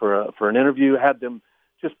preparing for an interview, had them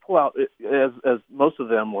just pull out, as most of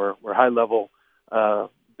them were high-level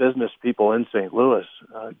business people in St. Louis.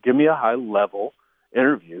 Give me a high-level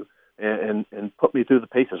interview and put me through the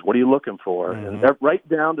paces. What are you looking for? And right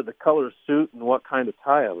down to the color of suit and what kind of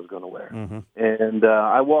tie I was going to wear. And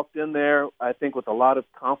I walked in there, I think, with a lot of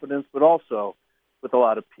confidence, but also with a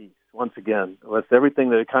lot of peace. Once again, with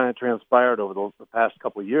everything that had kind of transpired over the past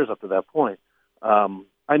couple of years up to that point,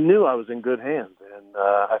 I knew I was in good hands, and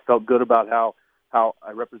I felt good about how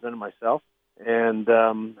I represented myself and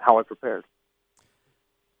how I prepared.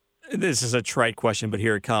 This is a trite question, but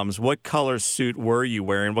here it comes. What color suit were you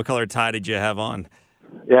wearing? What color tie did you have on?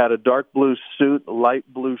 Yeah, I had a dark blue suit, a light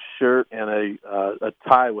blue shirt, and a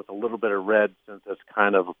tie with a little bit of red, since that's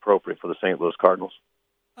kind of appropriate for the St. Louis Cardinals.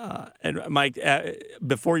 And Mike,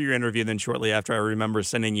 before your interview, then shortly after, I remember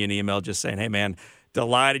sending you an email just saying, "Hey, man,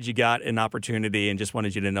 delighted you got an opportunity and just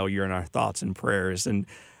wanted you to know you're in our thoughts and prayers." And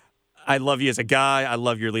I love you as a guy. I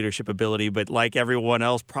love your leadership ability. But like everyone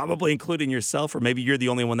else, probably including yourself, or maybe you're the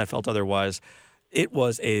only one that felt otherwise, it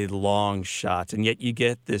was a long shot. And yet you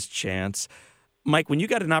get this chance. Mike, when you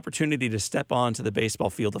got an opportunity to step onto the baseball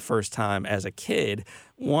field the first time as a kid,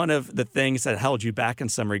 one of the things that held you back in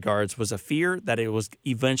some regards was a fear that it was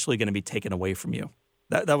eventually going to be taken away from you.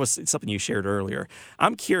 That was something you shared earlier.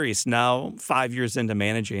 I'm curious now, 5 years into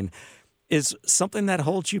managing, is something that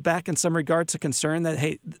holds you back in some regards a concern that,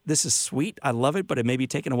 hey, this is sweet, I love it, but it may be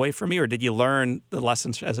taken away from me? Or did you learn the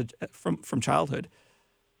lessons from childhood?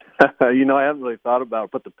 I haven't really thought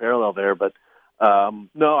about put the parallel there, but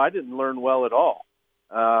no, I didn't learn well at all.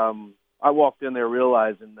 I walked in there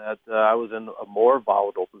realizing that I was in a more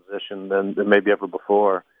volatile position than maybe ever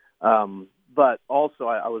before. But also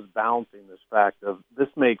I was balancing this fact of this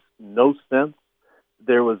makes no sense.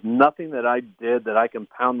 There was nothing that I did that I can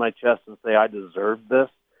pound my chest and say I deserved this.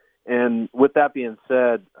 And with that being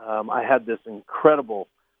said, I had this incredible,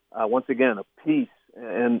 once again, a peace.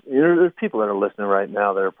 And there's people that are listening right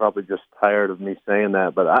now that are probably just tired of me saying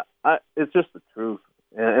that, but it's just the truth.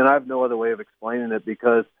 And I have no other way of explaining it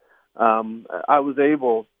because I was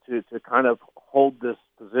able to kind of hold this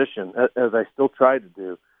position, as I still try to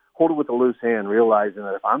do, hold it with a loose hand, realizing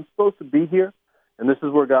that if I'm supposed to be here, and this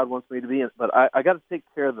is where God wants me to be, but I got to take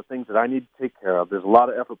care of the things that I need to take care of. There's a lot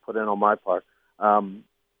of effort put in on my part,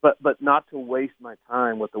 but not to waste my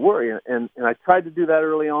time with the worry. And I tried to do that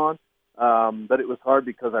early on, but it was hard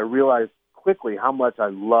because I realized quickly how much I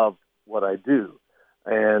loved what I do.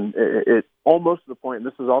 And it almost to the point, and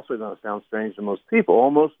this is also going to sound strange to most people,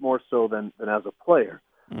 almost more so than as a player.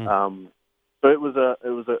 So it was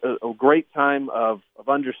a great time of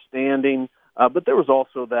understanding, but there was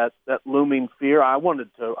also that looming fear. I wanted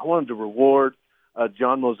to reward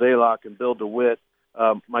John Mozeliak and Bill DeWitt,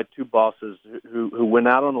 my two bosses who went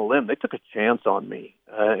out on a limb. They took a chance on me,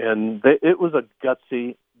 and it was a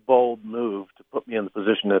gutsy, bold move to put me in the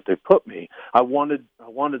position that they put me. I wanted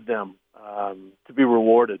them to be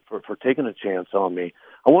rewarded for taking a chance on me.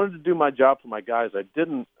 I wanted to do my job for my guys.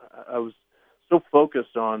 I was so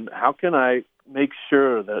focused on how can I make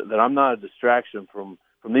sure that I'm not a distraction from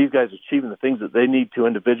these guys achieving the things that they need to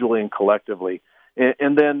individually and collectively,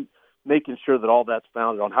 and then making sure that all that's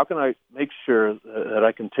founded on how can I make sure that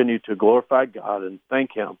I continue to glorify God and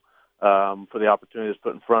thank Him for the opportunity that's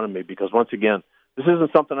put in front of me. Because once again, this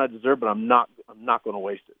isn't something I deserve, but I'm not going to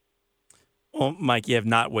waste it. Well, Mike, you have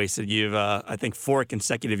not wasted. You've, I think, 4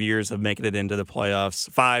 consecutive years of making it into the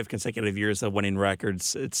playoffs, 5 consecutive years of winning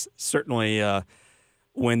records. It's certainly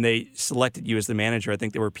when they selected you as the manager, I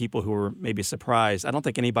think there were people who were maybe surprised. I don't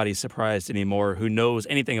think anybody's surprised anymore who knows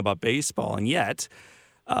anything about baseball. And yet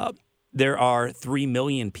there are 3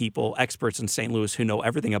 million people, experts in St. Louis, who know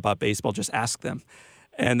everything about baseball. Just ask them.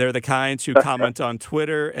 And they're the kinds who comment on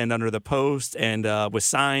Twitter and under the post and with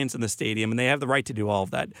signs in the stadium, and they have the right to do all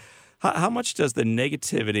of that. How much does the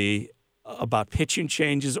negativity about pitching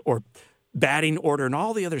changes or batting order and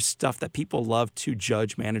all the other stuff that people love to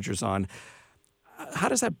judge managers on, how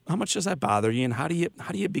much does that bother you, and how do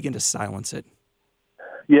you begin to silence it?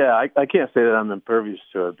 Yeah, I can't say that I'm impervious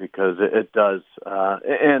to it because it does.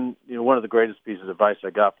 And one of the greatest pieces of advice I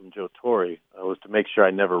got from Joe Torre was to make sure I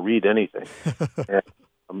never read anything,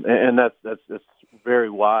 and that's very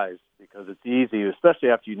wise. Because it's easy, especially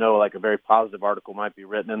after like a very positive article might be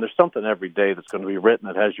written, and there's something every day that's going to be written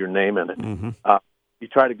that has your name in it. Mm-hmm. You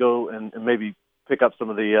try to go and maybe pick up some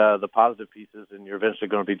of the positive pieces, and you're eventually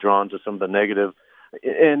going to be drawn to some of the negative.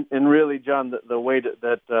 And really, John, the way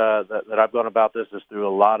that I've gone about this is through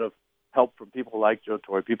a lot of help from people like Joe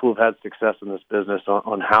Torre, people who've had success in this business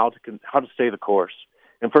on how to stay the course.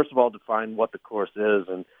 And first of all, define what the course is.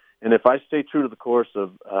 And if I stay true to the course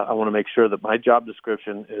of, I want to make sure that my job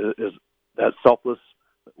description is that selfless,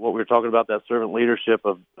 what we were talking about, that servant leadership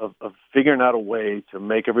of figuring out a way to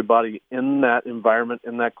make everybody in that environment,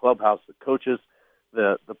 in that clubhouse, the coaches,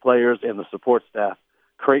 the players, and the support staff,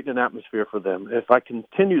 creating an atmosphere for them. If I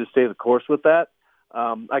continue to stay the course with that,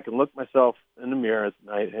 I can look myself in the mirror at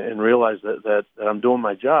night and realize that I'm doing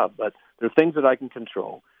my job. But there are things that I can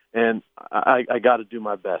control. And I got to do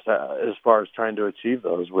my best as far as trying to achieve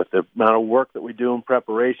those with the amount of work that we do in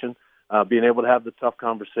preparation, being able to have the tough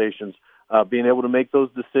conversations, being able to make those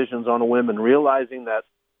decisions on a whim and realizing that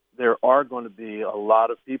there are going to be a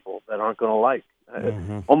lot of people that aren't going to like.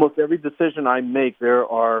 Mm-hmm. Almost every decision I make, there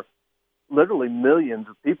are literally millions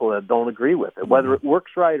of people that don't agree with it, whether it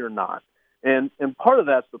works right or not. And part of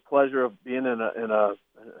that's the pleasure of being in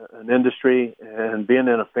an industry and being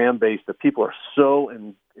in a fan base that people are so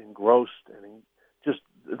engrossed and just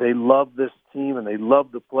they love this team and they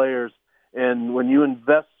love the players. And when you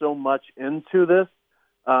invest so much into this,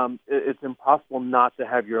 it's impossible not to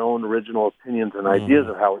have your own original opinions and ideas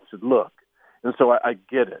of how it should look. And so I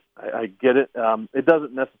get it. I get it. It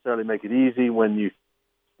doesn't necessarily make it easy when you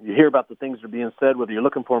hear about the things that are being said, whether you're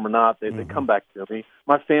looking for them or not. They come back to me.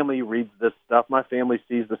 My family reads this stuff. My family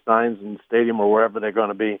sees the signs in the stadium or wherever they're going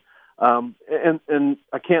to be. And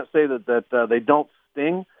I can't say that they don't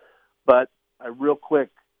sting, but I real quick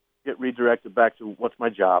get redirected back to what's my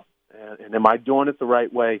job, and am I doing it the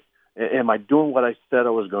right way? Am I doing what I said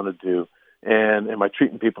I was going to do? And am I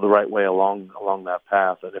treating people the right way along that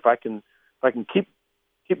path? And if I can keep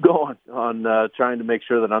keep going on trying to make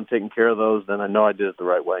sure that I'm taking care of those, then I know I did it the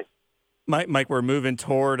right way. Mike, we're moving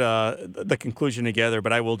toward the conclusion together,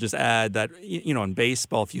 but I will just add that, in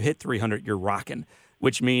baseball, if you hit 300, you're rocking,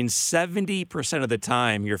 which means 70% of the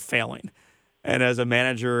time you're failing. And as a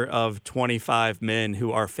manager of 25 men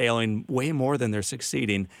who are failing way more than they're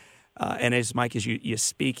succeeding, and as Mike, as you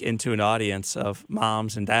speak into an audience of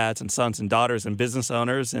moms and dads and sons and daughters and business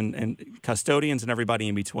owners and custodians and everybody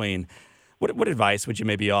in between, what advice would you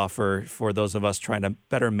maybe offer for those of us trying to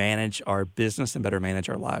better manage our business and better manage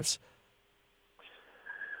our lives?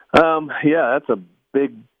 Yeah, that's a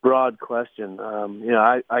big, broad question.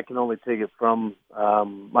 I can only take it from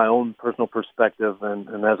my own personal perspective, and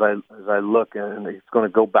as I look, and it's going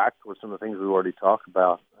to go back towards some of the things we've already talked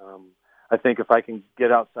about. I think if I can get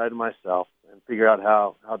outside of myself and figure out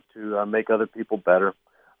how to make other people better,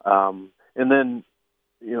 and then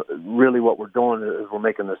really what we're doing is we're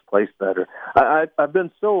making this place better. I've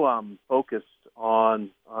been so focused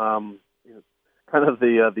on kind of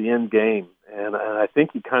the end game, and I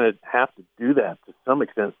think you kind of have to do that to some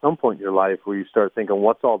extent at some point in your life where you start thinking,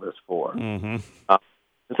 what's all this for? Mm-hmm.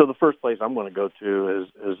 And so the first place I'm going to go to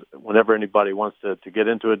is whenever anybody wants to get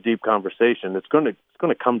into a deep conversation, it's going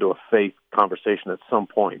to come to a faith conversation at some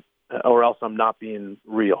point, or else I'm not being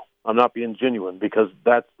real. I'm not being genuine, because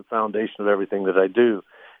that's the foundation of everything that I do.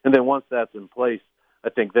 And then once that's in place, I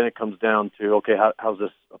think then it comes down to, okay, how's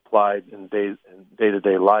this applied in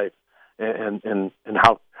day-to-day life, and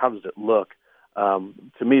how does it look?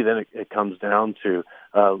 To me, then it comes down to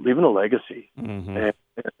leaving a legacy. Mm-hmm.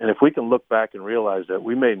 And if we can look back and realize that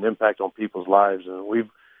we made an impact on people's lives, and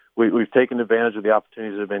we've taken advantage of the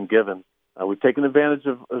opportunities that have been given, we've taken advantage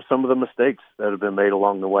of some of the mistakes that have been made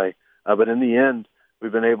along the way. But in the end,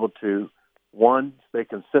 we've been able to, one, stay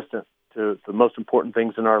consistent to the most important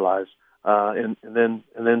things in our lives, and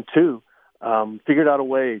then two, figured out a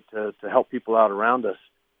way to help people out around us.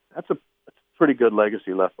 That's a pretty good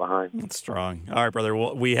legacy left behind. That's strong. All right, brother.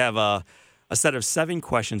 Well, we have a set of 7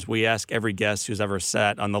 questions we ask every guest who's ever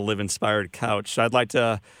sat on the Live Inspired couch. So I'd like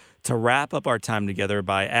to wrap up our time together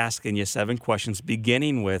by asking you 7 questions,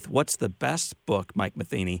 beginning with, what's the best book, Mike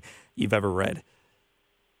Matheny, you've ever read?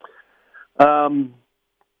 I'm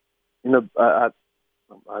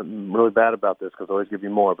really bad about this because I always give you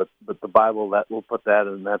more, but the Bible, that we'll put that,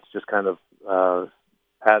 and that's just kind of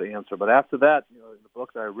had to answer. But after that, the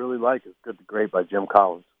book that I really like is Good to Great by Jim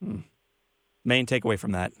Collins. Main takeaway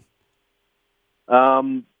from that?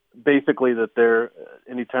 Basically that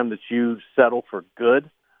anytime that you settle for good,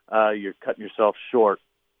 you're cutting yourself short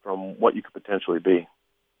from what you could potentially be.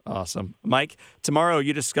 Awesome. Mike, tomorrow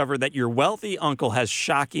you discover that your wealthy uncle has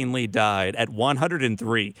shockingly died at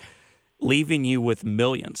 103, leaving you with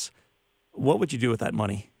millions. What would you do with that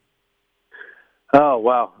money? Oh,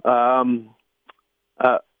 wow.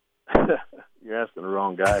 You're asking the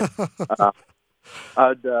wrong guy.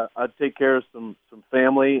 I'd take care of some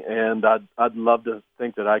family, and I'd love to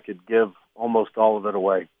think that I could give almost all of it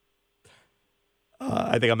away.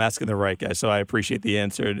 I think I'm asking the right guy, so I appreciate the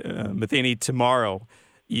answer. Matheny, tomorrow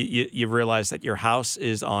you realize that your house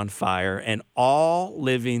is on fire, and all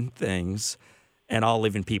living things and all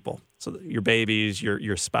living people, so your babies,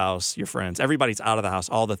 your spouse, your friends, everybody's out of the house.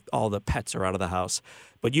 All the pets are out of the house.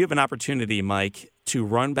 But you have an opportunity, Mike, to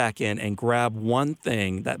run back in and grab one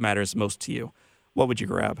thing that matters most to you. What would you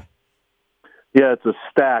grab? Yeah, it's a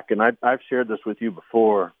stack, and I've shared this with you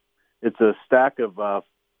before. It's a stack of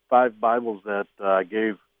 5 Bibles that I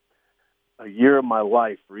gave a year of my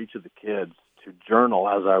life for each of the kids to journal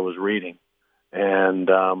as I was reading, and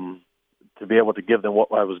to be able to give them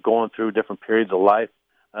what I was going through, different periods of life.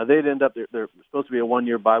 They'd end up, they're supposed to be a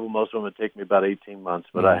 1-year Bible. Most of them would take me about 18 months,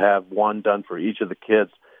 but I have one done for each of the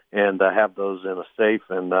kids, and I have those in a safe,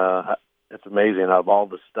 and it's amazing. Out of all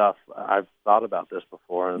the stuff, I've thought about this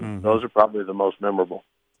before, and those are probably the most memorable.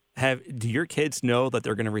 Do your kids know that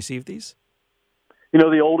they're going to receive these?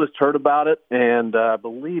 The oldest heard about it, and I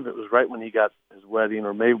believe it was right when he got his wedding,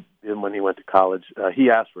 or maybe when he went to college. He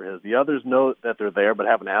asked for his. The others know that they're there, but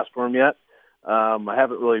haven't asked for them yet. I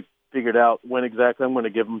haven't really figured out when exactly I'm going to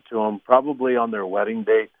give them to them, probably on their wedding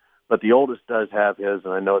date. But the oldest does have his,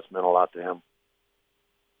 and I know it's meant a lot to him.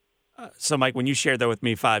 So, Mike, when you shared that with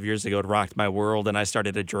me 5 years ago, it rocked my world, and I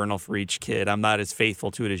started a journal for each kid. I'm not as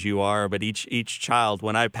faithful to it as you are, but each child,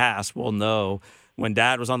 when I pass, will know when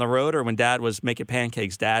Dad was on the road or when Dad was making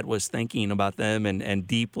pancakes, Dad was thinking about them and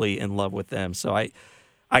deeply in love with them. So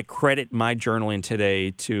I credit my journaling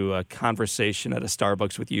today to a conversation at a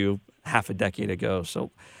Starbucks with you half a decade ago.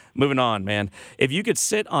 So moving on, man. If you could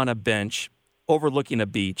sit on a bench overlooking a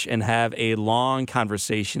beach and have a long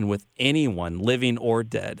conversation with anyone, living or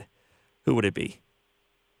dead, who would it be?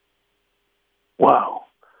 Wow.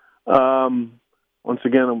 Once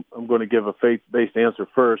again, I'm going to give a faith-based answer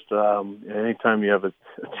first. Anytime you have a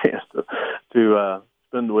chance to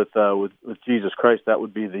spend with Jesus Christ, that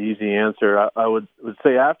would be the easy answer. I would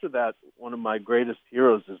say after that, one of my greatest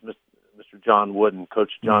heroes is Mr. John Wooden,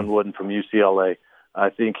 Coach John Wooden from UCLA. I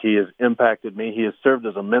think he has impacted me. He has served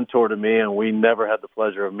as a mentor to me, and we never had the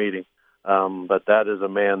pleasure of meeting. But that is a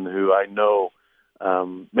man who I know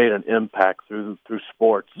made an impact through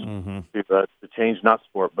sports to change not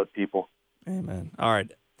sport but people. Amen. All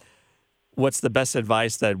right. What's the best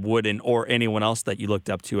advice that Wooden or anyone else that you looked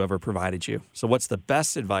up to ever provided you? So what's the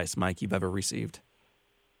best advice, Mike, you've ever received?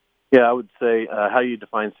 Yeah, I would say how you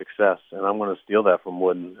define success, and I'm going to steal that from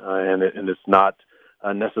Wooden. And it's not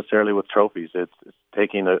necessarily with trophies. It's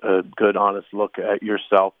taking a good, honest look at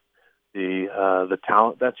yourself, the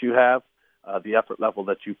talent that you have, the effort level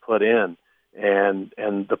that you put in, and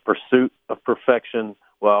the pursuit of perfection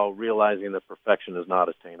while realizing that perfection is not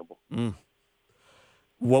attainable.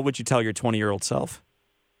 What would you tell your 20-year-old self?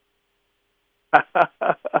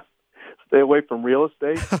 Stay away from real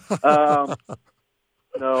estate.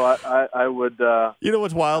 No, I would. You know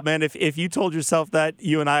what's wild, man? If you told yourself that,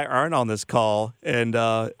 you and I aren't on this call, and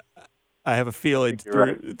I have a feeling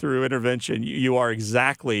through intervention, you are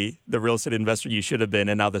exactly the real estate investor you should have been,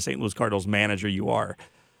 and now the St. Louis Cardinals manager you are.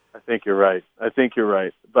 I think you're right.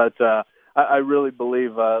 But I really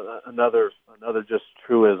believe another just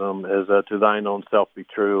truism is to thine own self be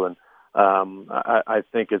true, and I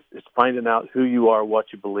think it's finding out who you are, what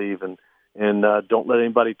you believe, and don't let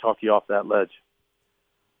anybody talk you off that ledge.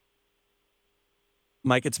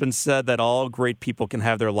 Mike, it's been said that all great people can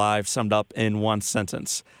have their lives summed up in one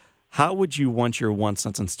sentence. How would you want your one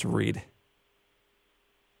sentence to read?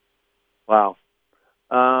 Wow.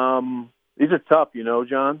 These are tough,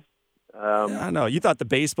 John. I know. You thought the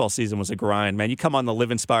baseball season was a grind, man. You come on the Live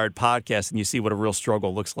Inspired podcast and you see what a real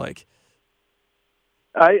struggle looks like.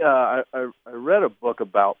 I read a book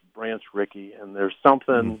about Branch Rickey, and there's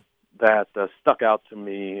something that stuck out to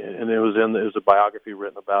me, and it was a biography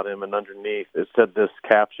written about him, and underneath it said this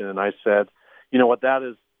caption, and I said, you know what, that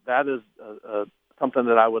is something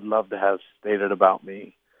that I would love to have stated about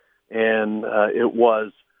me, and it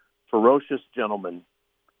was ferocious gentleman.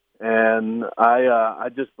 And I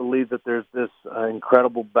just believe that there's this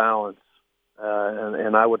incredible balance,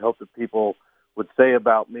 and I would hope that people would say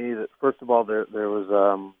about me that, first of all, there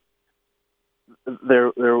was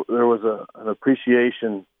an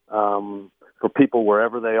appreciation for people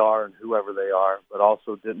wherever they are and whoever they are, but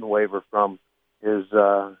also didn't waver from his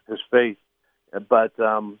faith, but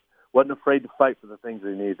wasn't afraid to fight for the things he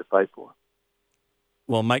needed to fight for.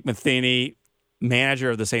 Well, Mike Matheny, manager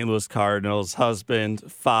of the St. Louis Cardinals,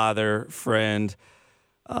 husband, father, friend,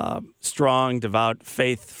 strong, devout,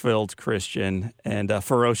 faith-filled Christian, and a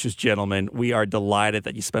ferocious gentleman. We are delighted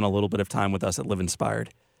that you spent a little bit of time with us at Live Inspired.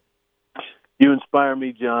 You inspire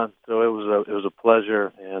me, John. So it was a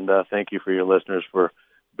pleasure, and thank you for your listeners for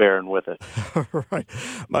bearing with it. All right.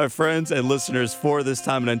 My friends and listeners, for this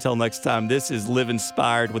time and until next time, this is Live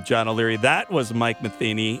Inspired with John O'Leary. That was Mike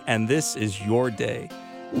Matheny, and this is your day.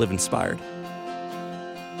 Live Inspired.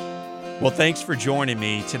 Well, thanks for joining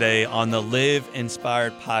me today on the Live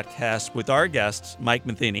Inspired podcast with our guest, Mike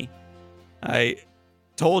Matheny. I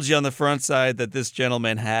told you on the front side that this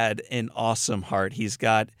gentleman had an awesome heart. He's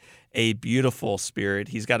got a beautiful spirit.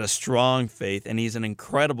 He's got a strong faith, and he's an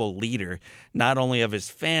incredible leader, not only of his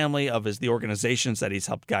family, of the organizations that he's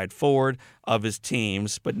helped guide forward, of his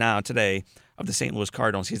teams, but now today of the St. Louis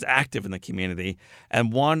Cardinals. He's active in the community.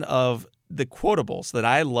 And one of the quotables that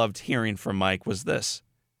I loved hearing from Mike was this: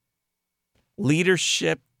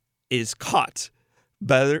 leadership is caught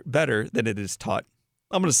better than it is taught.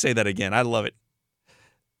 I'm going to say that again. I love it.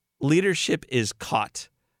 Leadership is caught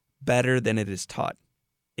better than it is taught.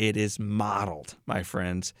 It is modeled, my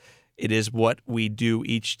friends. It is what we do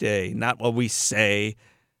each day, not what we say,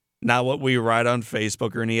 not what we write on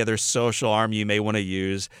Facebook or any other social arm you may want to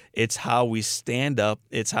use. It's how we stand up.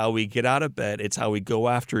 It's how we get out of bed. It's how we go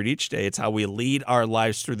after it each day. It's how we lead our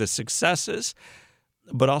lives through the successes,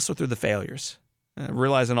 but also through the failures.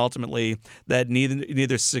 Realizing ultimately that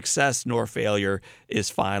neither success nor failure is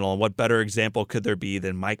final. And what better example could there be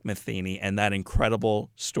than Mike Matheny and that incredible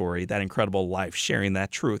story, that incredible life, sharing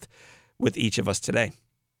that truth with each of us today.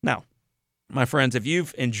 Now, my friends, if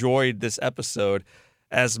you've enjoyed this episode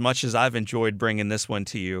as much as I've enjoyed bringing this one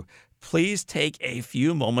to you, please take a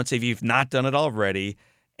few moments, if you've not done it already,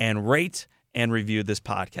 and rate and review this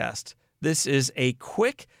podcast. This is a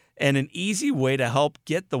quick and an easy way to help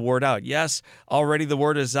get the word out. Yes, already the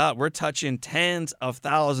word is out. We're touching tens of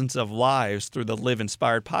thousands of lives through the Live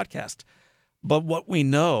Inspired podcast. But what we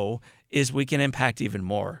know is we can impact even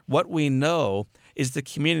more. What we know is the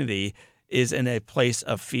community is in a place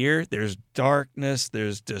of fear. There's darkness,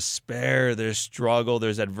 there's despair, there's struggle,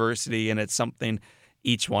 there's adversity, and it's something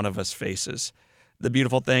each one of us faces. The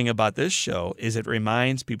beautiful thing about this show is it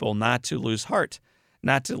reminds people not to lose heart,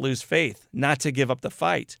 not to lose faith, not to give up the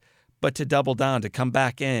fight, but to double down, to come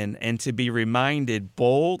back in and to be reminded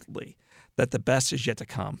boldly that the best is yet to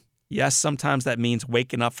come. Yes, sometimes that means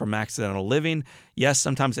waking up from accidental living. Yes,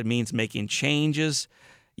 sometimes it means making changes.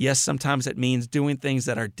 Yes, sometimes it means doing things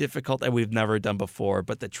that are difficult that we've never done before.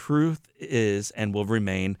 But the truth is and will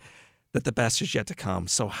remain that the best is yet to come.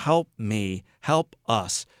 So help me, help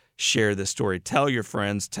us share this story. Tell your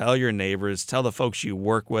friends, tell your neighbors, tell the folks you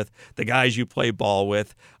work with, the guys you play ball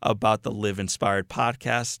with about the Live Inspired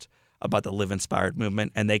podcast, about the Live Inspired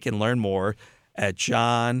movement, and they can learn more at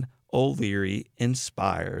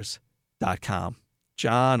JohnO'LearyInspires.com.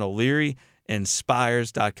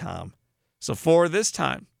 JohnO'LearyInspires.com. So for this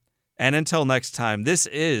time, and until next time, this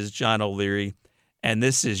is John O'Leary, and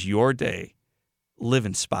this is your day. Live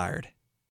inspired.